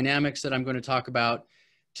 dynamics that I'm going to talk about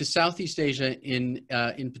to Southeast Asia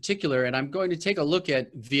in particular. And I'm going to take a look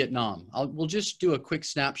at Vietnam. We'll just do a quick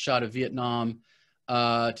snapshot of Vietnam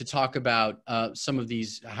to talk about how some of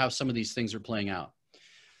these things are playing out.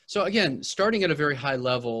 So again, starting at a very high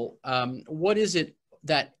level, what is it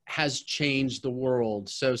that has changed the world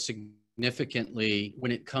so significantly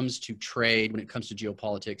when it comes to trade, when it comes to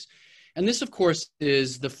geopolitics? And this, of course,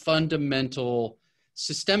 is the fundamental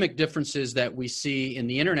systemic differences that we see in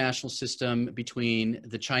the international system between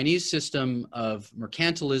the Chinese system of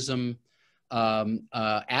mercantilism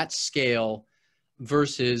at scale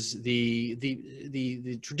versus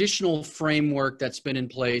the traditional framework that's been in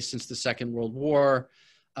place since the Second World War,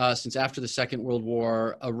 since after the Second World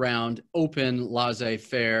War, around open,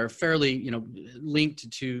 laissez-faire, fairly linked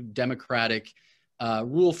to democratic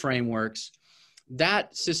rule frameworks.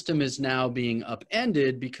 That system is now being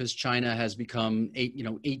upended because China has become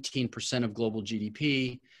 18% of global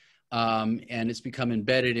GDP, and it's become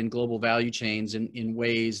embedded in global value chains in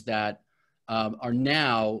ways that are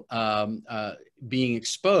now being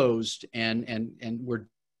exposed, and we're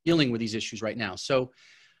dealing with these issues right now. So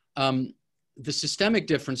the systemic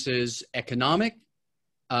differences, economic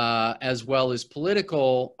as well as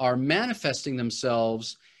political, are manifesting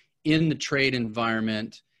themselves in the trade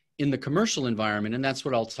environment, in the commercial environment, and that's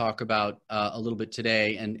what I'll talk about a little bit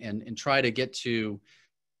today, and try to get to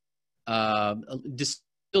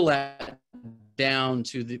distill that down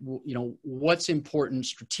to the what's important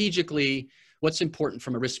strategically, what's important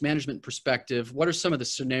from a risk management perspective, what are some of the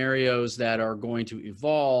scenarios that are going to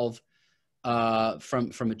evolve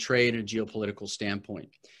from a trade and a geopolitical standpoint.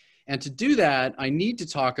 And to do that, I need to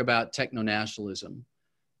talk about techno-nationalism.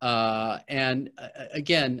 And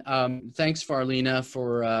again, thanks Farlina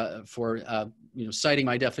for citing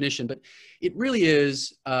my definition, but it really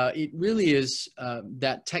is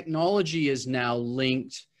that technology is now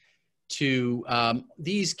linked to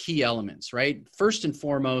these key elements, right? First and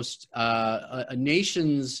foremost, a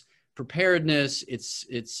nation's preparedness,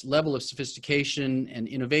 its level of sophistication and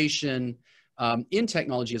innovation in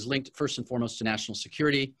technology is linked first and foremost to national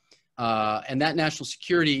security. And that national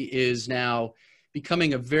security is now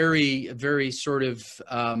becoming a very, very sort of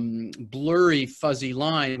blurry, fuzzy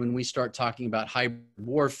line when we start talking about hybrid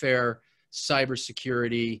warfare,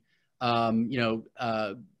 cybersecurity,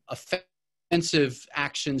 offensive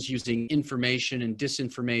actions using information and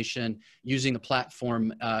disinformation, using the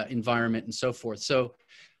platform environment and so forth. So,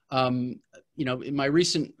 in my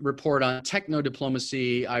recent report on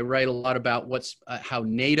techno-diplomacy, I write a lot about how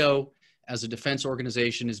NATO as a defense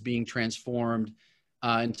organization is being transformed,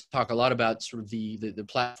 and talk a lot about sort of the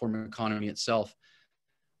platform economy itself.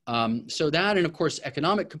 So that, and of course,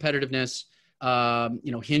 economic competitiveness,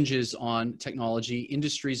 hinges on technology,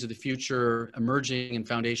 industries of the future, emerging and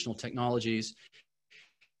foundational technologies.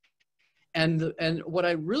 And what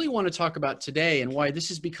I really want to talk about today, and why this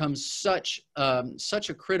has become such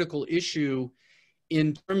a critical issue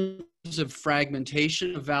in terms of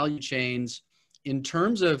fragmentation of value chains, in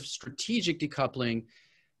terms of strategic decoupling,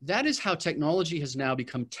 that is how technology has now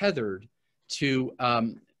become tethered to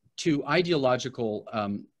ideological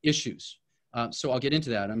issues. So I'll get into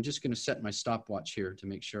that. I'm just going to set my stopwatch here to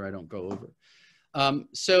make sure I don't go over.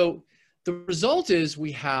 So the result is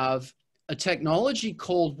we have a technology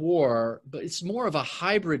Cold War, but it's more of a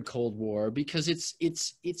hybrid Cold War because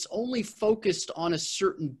it's only focused on a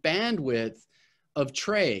certain bandwidth of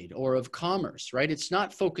trade or of commerce, right? It's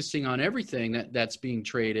not focusing on everything that's being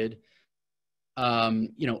traded,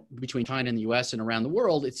 between China and the US and around the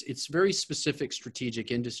world. It's very specific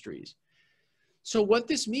strategic industries. So what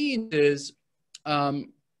this means is,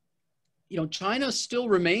 China still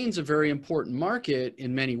remains a very important market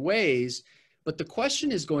in many ways, but the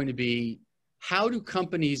question is going to be, how do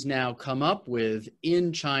companies now come up with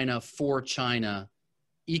in China for China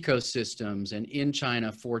ecosystems and in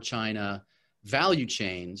China for China value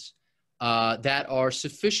chains that are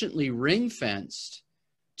sufficiently ring-fenced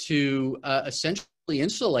to essentially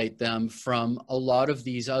insulate them from a lot of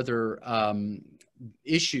these other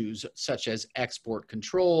issues, such as export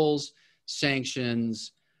controls,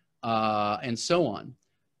 sanctions, and so on.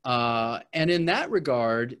 And in that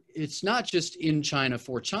regard, it's not just in China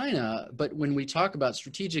for China, but when we talk about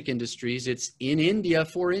strategic industries, it's in India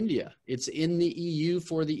for India. It's in the EU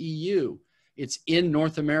for the EU. It's in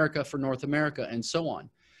North America for North America, and so on.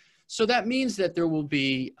 So that means that there will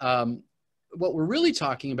be, what we're really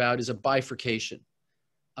talking about is a bifurcation.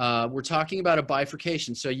 We're talking about a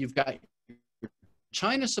bifurcation. So you've got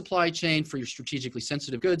China supply chain for your strategically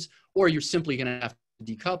sensitive goods, or you're simply going to have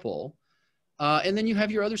to decouple. And then you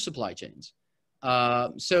have your other supply chains.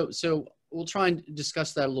 So we'll try and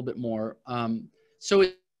discuss that a little bit more. And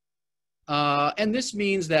this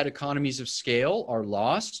means that economies of scale are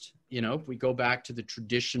lost. You know, if we go back to the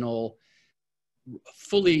traditional,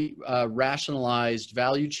 fully rationalized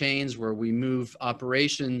value chains where we move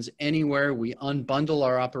operations anywhere, we unbundle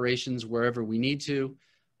our operations wherever we need to,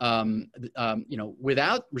 you know,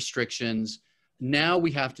 without restrictions. Now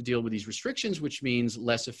we have to deal with these restrictions, which means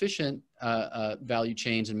less efficient value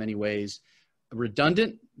chains in many ways,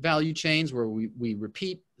 redundant value chains where we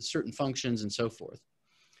repeat certain functions and so forth.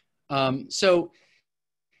 So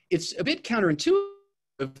it's a bit counterintuitive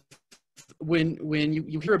when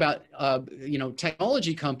you hear about you know,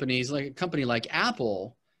 technology companies, like a company like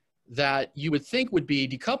Apple, that you would think would be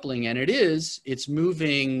decoupling, and it is. It's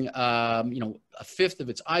moving you know, a fifth of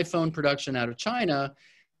its iPhone production out of China.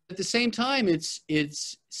 At the same time,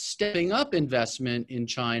 it's stepping up investment in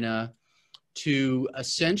China to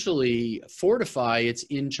essentially fortify its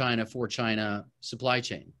in China for China supply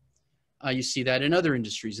chain. You see that in other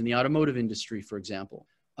industries, in the automotive industry, for example.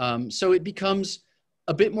 So it becomes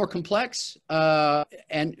a bit more complex.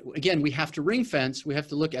 And again, we have to ring fence. We have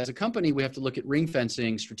to look, as a company, we have to look at ring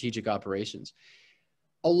fencing strategic operations.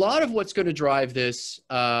 A lot of what's going to drive this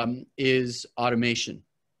is automation.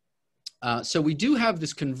 So we do have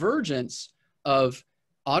this convergence of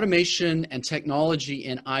automation and technology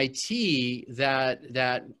and IT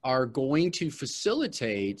that are going to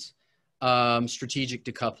facilitate strategic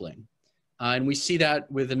decoupling. And we see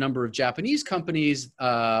that with a number of Japanese companies,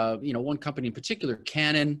 you know, one company in particular,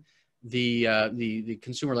 Canon, the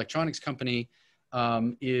consumer electronics company,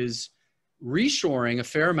 is reshoring a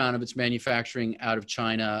fair amount of its manufacturing out of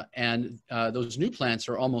China. And those new plants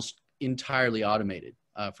are almost entirely automated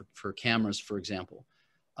for cameras, for example.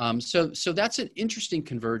 So that's an interesting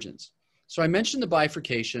convergence. So I mentioned the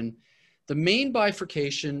bifurcation. The main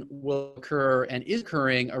bifurcation will occur and is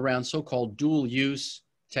occurring around so-called dual use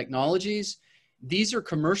technologies. These are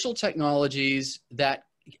commercial technologies that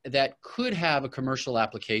could have a commercial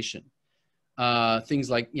application. Things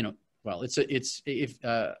like, you know, well,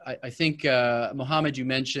 I think Mohammed, you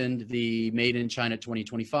mentioned the Made in China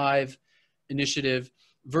 2025 initiative.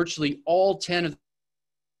 Virtually all 10 of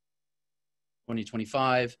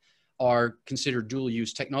 2025 are considered dual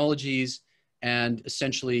use technologies and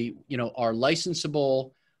essentially, you know, are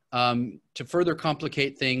licensable. To further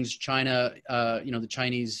complicate things, China, you know, the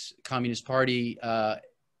Chinese Communist Party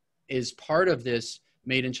is part of this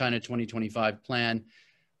Made in China 2025 plan,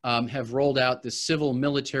 have rolled out the civil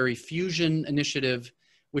military fusion initiative,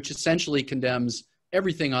 which essentially condemns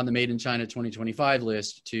everything on the Made in China 2025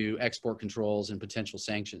 list to export controls and potential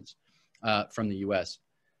sanctions from the US.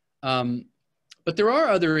 But there are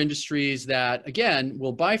other industries that, again,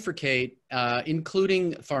 will bifurcate,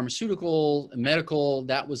 including pharmaceutical, medical.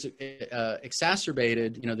 That was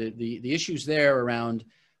exacerbated. You know, the issues there around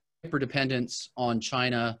hyperdependence on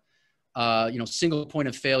China, you know, single point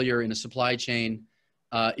of failure in a supply chain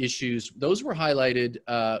issues. Those were highlighted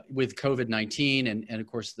with COVID-19 and of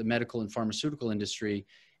course, the medical and pharmaceutical industry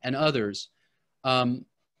and others.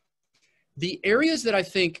 The areas that I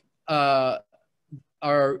think are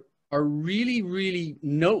really, really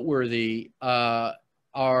noteworthy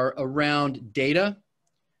are around data,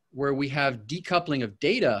 where we have decoupling of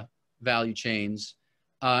data value chains,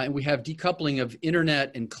 and we have decoupling of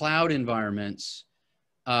internet and cloud environments,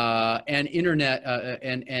 and internet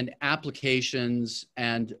and applications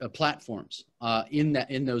and platforms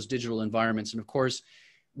in those digital environments. And of course,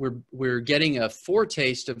 we're getting a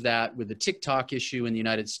foretaste of that with the TikTok issue in the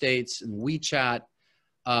United States and WeChat.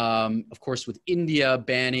 Of course, with India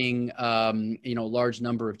banning, you know, a large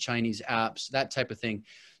number of Chinese apps, that type of thing.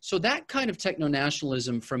 So that kind of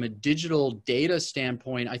techno-nationalism from a digital data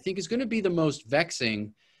standpoint, I think is going to be the most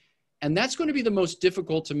vexing. And that's going to be the most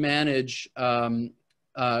difficult to manage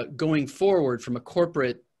going forward from a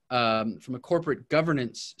corporate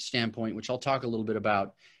governance standpoint, which I'll talk a little bit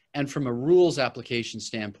about, and from a rules application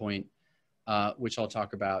standpoint, which I'll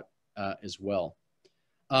talk about as well.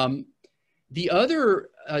 The other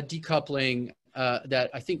decoupling that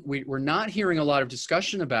I think we're not hearing a lot of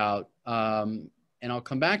discussion about, and I'll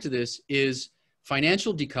come back to this, is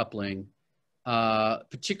financial decoupling,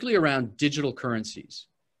 particularly around digital currencies.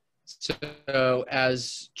 So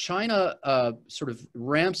as China sort of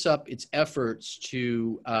ramps up its efforts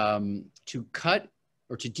to cut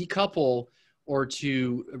or to decouple or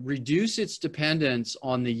to reduce its dependence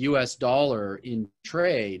on the US dollar in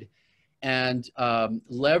trade and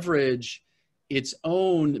leverage its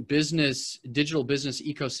own digital business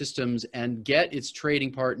ecosystems and get its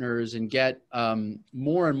trading partners and get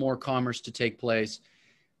more and more commerce to take place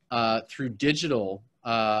through digital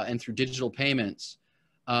and through digital payments,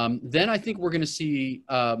 then I think we're going to see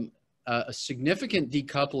a significant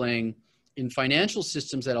decoupling in financial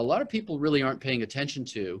systems that a lot of people really aren't paying attention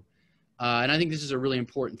to. And I think this is a really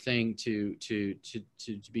important thing to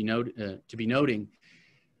be noting.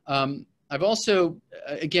 I've also,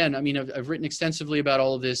 again, I mean, I've written extensively about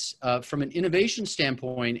all of this from an innovation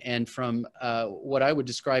standpoint and from what I would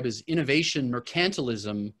describe as innovation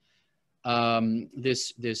mercantilism.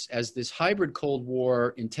 As this hybrid Cold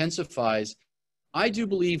War intensifies, I do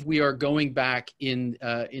believe we are going back in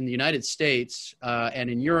the United States and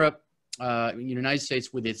in Europe, in the United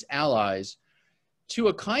States with its allies, to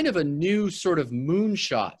a kind of a new sort of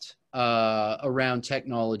moonshot around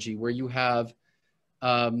technology, where you have,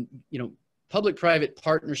 public-private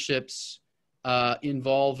partnerships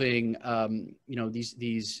involving,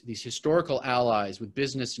 these historical allies with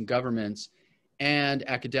business and governments and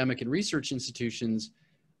academic and research institutions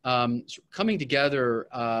coming together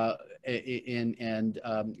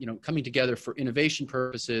coming together for innovation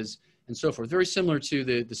purposes and so forth. Very similar to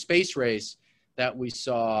the space race that we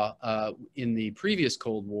saw in the previous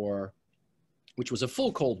Cold War, which was a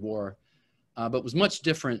full Cold War, but was much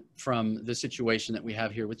different from the situation that we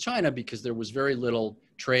have here with China, because there was very little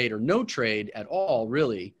trade or no trade at all,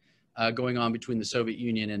 really, going on between the Soviet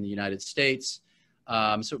Union and the United States.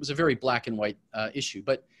 So it was a very black and white issue.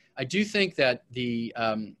 But I do think that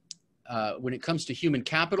when it comes to human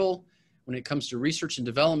capital, when it comes to research and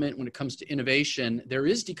development, when it comes to innovation, there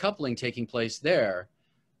is decoupling taking place there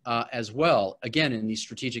as well, again, in these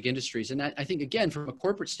strategic industries. And I think, again, from a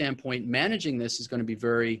corporate standpoint, managing this is going to be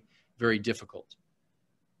very, very difficult.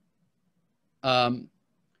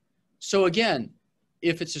 So again,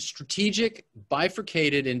 if it's a strategic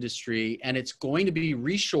bifurcated industry and it's going to be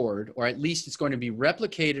reshored, or at least it's going to be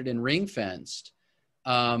replicated and ring fenced,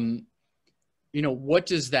 what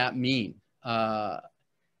does that mean? I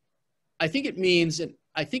think it means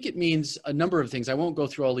a number of things. I won't go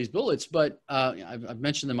through all these bullets, but I've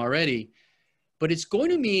mentioned them already. But it's going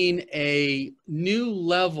to mean a new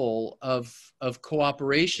level of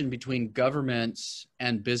cooperation between governments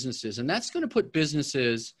and businesses. And that's going to put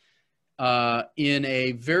businesses in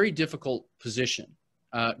a very difficult position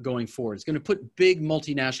going forward. It's going to put big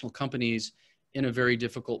multinational companies in a very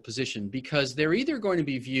difficult position, because they're either going to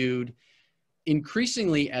be viewed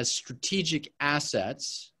increasingly as strategic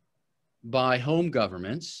assets by home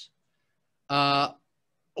governments,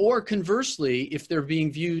 or conversely, if they're being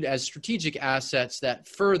viewed as strategic assets that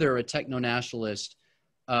further a techno-nationalist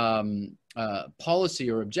policy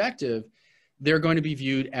or objective, they're going to be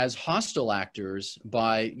viewed as hostile actors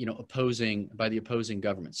by the opposing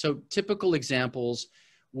government. So typical examples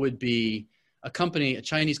would be a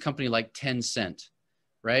Chinese company like Tencent,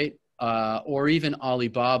 right? Or even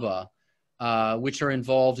Alibaba, which are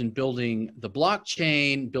involved in building the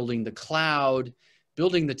blockchain, building the cloud,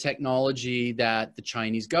 building the technology that the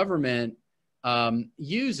Chinese government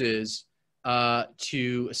uses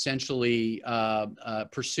to essentially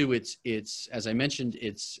pursue its, as I mentioned,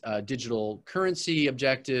 its digital currency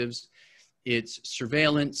objectives, its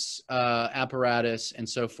surveillance apparatus, and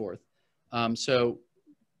so forth. So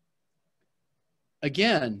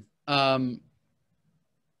again,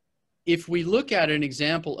 if we look at an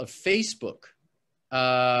example of Facebook,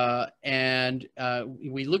 and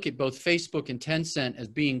we look at both Facebook and Tencent as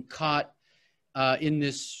being caught in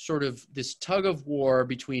this tug of war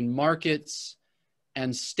between markets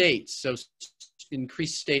and states, so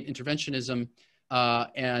increased state interventionism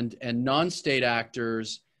and non-state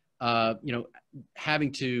actors,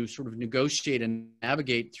 having to sort of negotiate and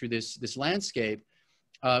navigate through this landscape.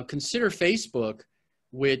 Consider Facebook,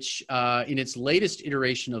 which in its latest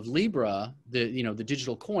iteration of Libra, the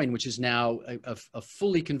digital coin, which is now a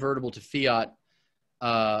fully convertible to fiat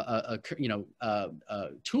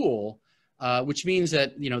tool, which means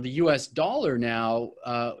that the U.S. dollar now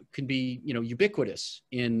can be ubiquitous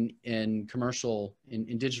in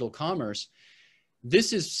digital commerce.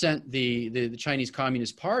 This has sent the Chinese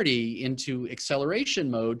Communist Party into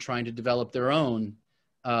acceleration mode, trying to develop their own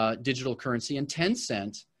digital currency, and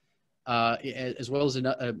Tencent, as well as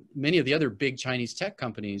many of the other big Chinese tech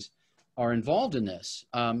companies, are involved in this.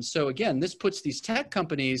 So again, this puts these tech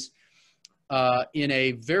companies in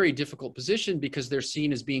a very difficult position because they're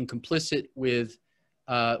seen as being complicit with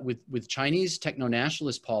Chinese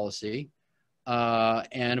techno-nationalist policy.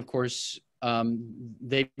 And of course,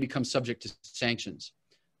 they become subject to sanctions.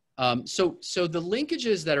 So the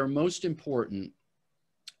linkages that are most important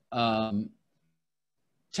in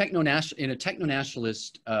a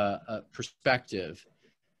techno-nationalist perspective,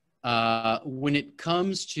 when it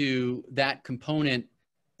comes to that component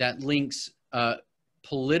that links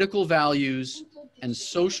political values and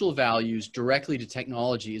social values directly to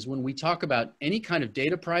technology, is when we talk about any kind of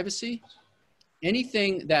data privacy,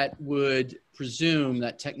 anything that would presume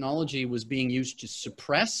that technology was being used to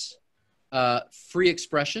suppress free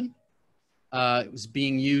expression, it was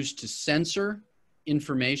being used to censor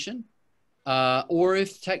information, or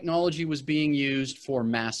if technology was being used for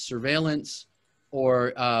mass surveillance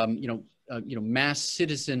or mass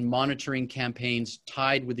citizen monitoring campaigns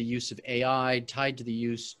tied with the use of AI, tied to the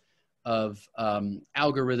use of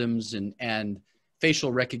algorithms and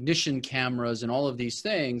facial recognition cameras and all of these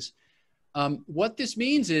things. What this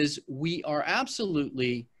means is we are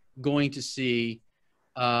absolutely going to see,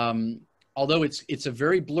 although it's a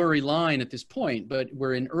very blurry line at this point, but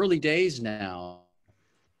we're in early days now,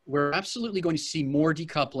 we're absolutely going to see more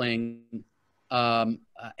decoupling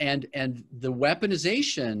and the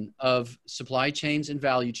weaponization of supply chains and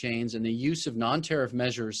value chains and the use of non-tariff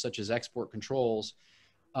measures such as export controls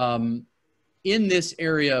in this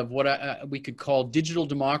area of what we could call digital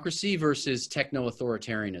democracy versus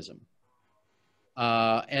techno-authoritarianism.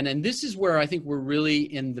 And this is where I think we're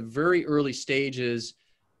really in the very early stages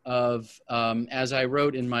of, as I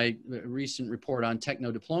wrote in my recent report on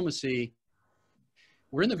techno-diplomacy,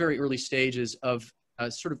 we're in the very early stages of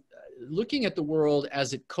sort of looking at the world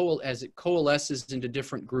as it coalesces into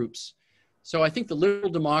different groups. So I think the liberal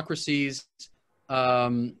democracies,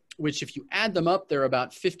 which if you add them up, they're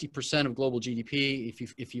about 50% of global GDP.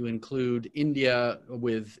 If you include India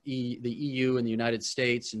with the EU and the United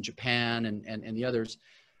States and Japan and the others,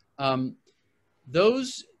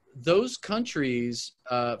 those countries,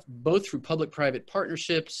 both through public-private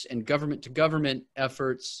partnerships and government-to-government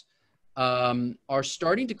efforts, are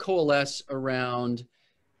starting to coalesce around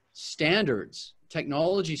standards,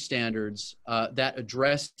 technology standards that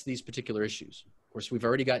address these particular issues. Of course, we've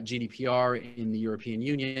already got GDPR in the European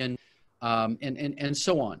Union and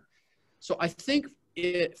so on. So I think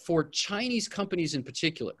for Chinese companies in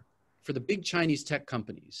particular, for the big Chinese tech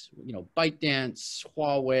companies, ByteDance,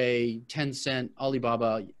 Huawei, Tencent,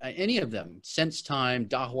 Alibaba, any of them, SenseTime,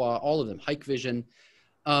 Dahua, all of them, Hikvision,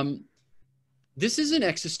 this is an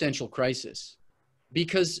existential crisis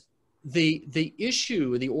because the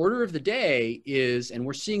issue, the order of the day is, and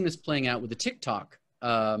we're seeing this playing out with the TikTok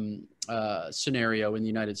scenario in the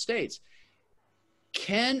United States.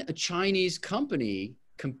 Can a Chinese company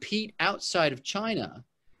compete outside of China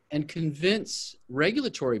and convince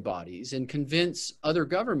regulatory bodies and convince other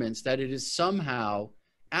governments that it is somehow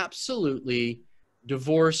absolutely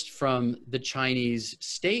divorced from the Chinese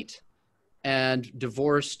state and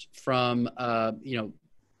divorced from,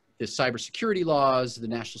 the cybersecurity laws, the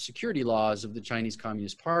national security laws of the Chinese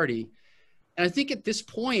Communist Party? And I think at this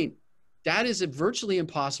point, that is a virtually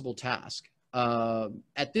impossible task.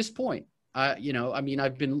 At this point, I've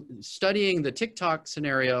been studying the TikTok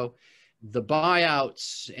scenario, the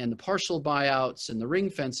buyouts and the partial buyouts and the ring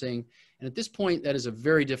fencing. And at this point, that is a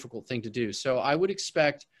very difficult thing to do. So I would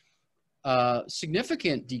expect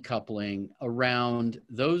significant decoupling around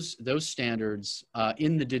those standards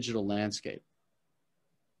in the digital landscape.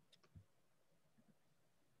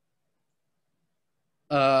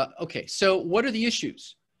 Okay, so what are the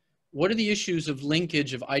issues? What are the issues of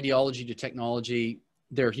linkage of ideology to technology?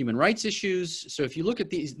 There are human rights issues. So if you look at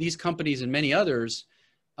these companies and many others,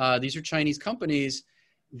 these are Chinese companies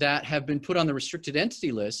that have been put on the restricted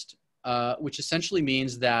entity list, which essentially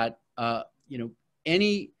means that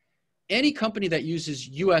any company that uses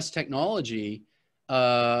U.S. technology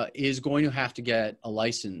is going to have to get a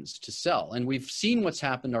license to sell. And we've seen what's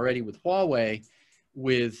happened already with Huawei,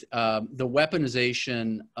 with the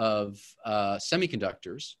weaponization of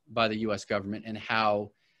semiconductors by the U.S. government, and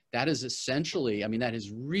how that is essentially, that has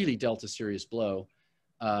really dealt a serious blow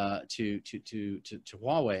to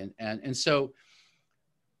Huawei. And so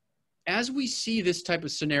as we see this type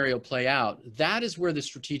of scenario play out, that is where the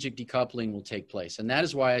strategic decoupling will take place. And that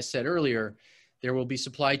is why I said earlier, there will be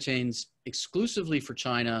supply chains exclusively for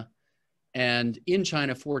China and in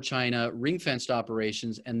China for China, ring-fenced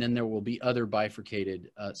operations, and then there will be other bifurcated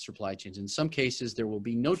supply chains. In some cases, there will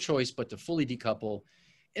be no choice but to fully decouple.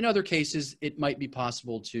 in other cases, it might be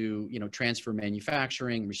possible to, transfer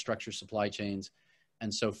manufacturing, restructure supply chains,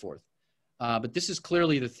 and so forth. But this is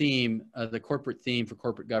clearly the theme, the corporate theme for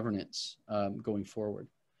corporate governance going forward.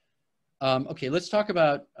 Okay, let's talk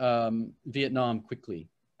about Vietnam quickly.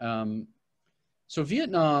 So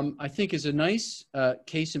Vietnam, I think, is a nice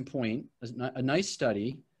case in point, a nice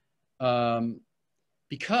study,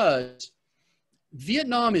 because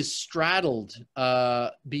Vietnam is straddled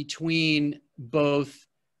between both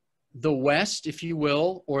the West, if you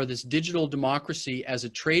will, or this digital democracy as a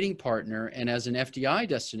trading partner and as an FDI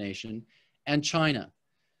destination, and China.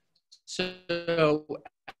 So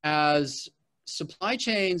as supply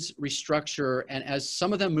chains restructure and as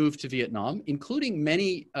some of them move to Vietnam, including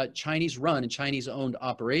many Chinese-run and Chinese-owned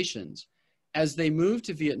operations, as they move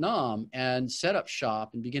to Vietnam and set up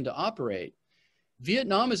shop and begin to operate,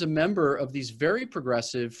 Vietnam is a member of these very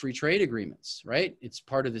progressive free trade agreements, right? It's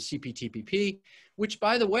part of the CPTPP, which,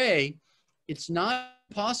 by the way, it's not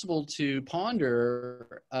possible to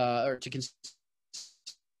ponder or to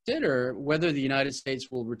consider whether the United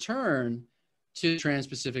States will return to the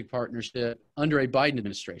Trans-Pacific Partnership under a Biden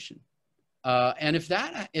administration. And if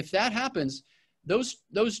that happens, those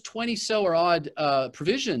 20 or odd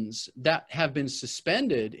provisions that have been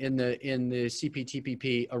suspended in the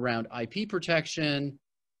CPTPP around IP protection,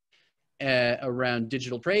 around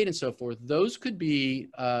digital trade and so forth, those could be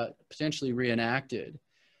potentially reenacted.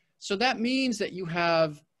 So that means that you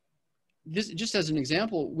have this, just as an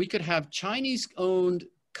example, we could have Chinese-owned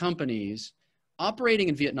companies operating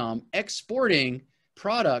in Vietnam, exporting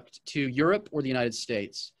product to Europe or the United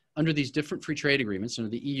States under these different free trade agreements, under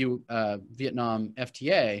the EU-Vietnam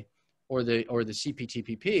FTA or the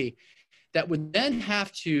CPTPP, that would then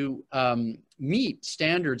have to meet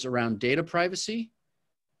standards around data privacy,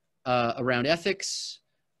 around ethics,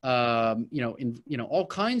 all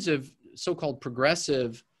kinds of so-called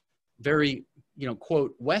progressive, very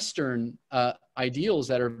quote Western ideals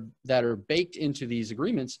that are baked into these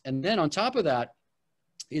agreements. And then on top of that,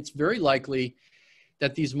 it's very likely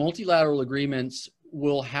that these multilateral agreements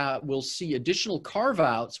will see additional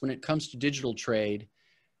carve-outs when it comes to digital trade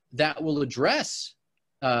that will address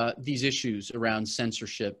these issues around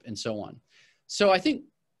censorship and so on. So I think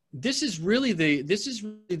this is really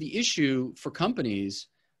the issue for companies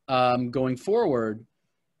going forward,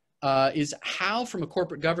 is how, from a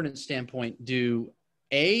corporate governance standpoint, do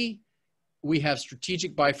we have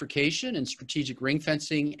strategic bifurcation and strategic ring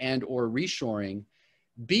fencing and or reshoring.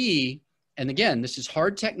 B, and again, this is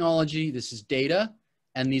hard technology, this is data,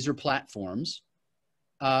 and these are platforms.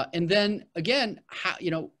 And then again,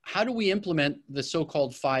 how do we implement the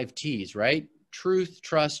so-called 5 T's, right? Truth,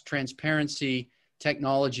 trust, transparency,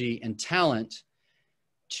 technology, and talent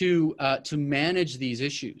to manage these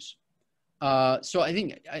issues. So I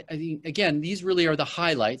think again, these really are the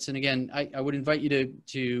highlights. And again, I would invite you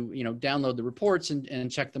to download the reports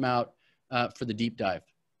and check them out for the deep dive.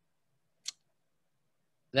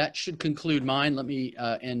 That should conclude mine. Let me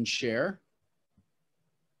end share.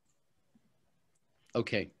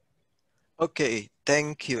 Okay. Okay,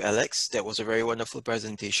 thank you, Alex. That was a very wonderful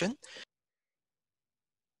presentation.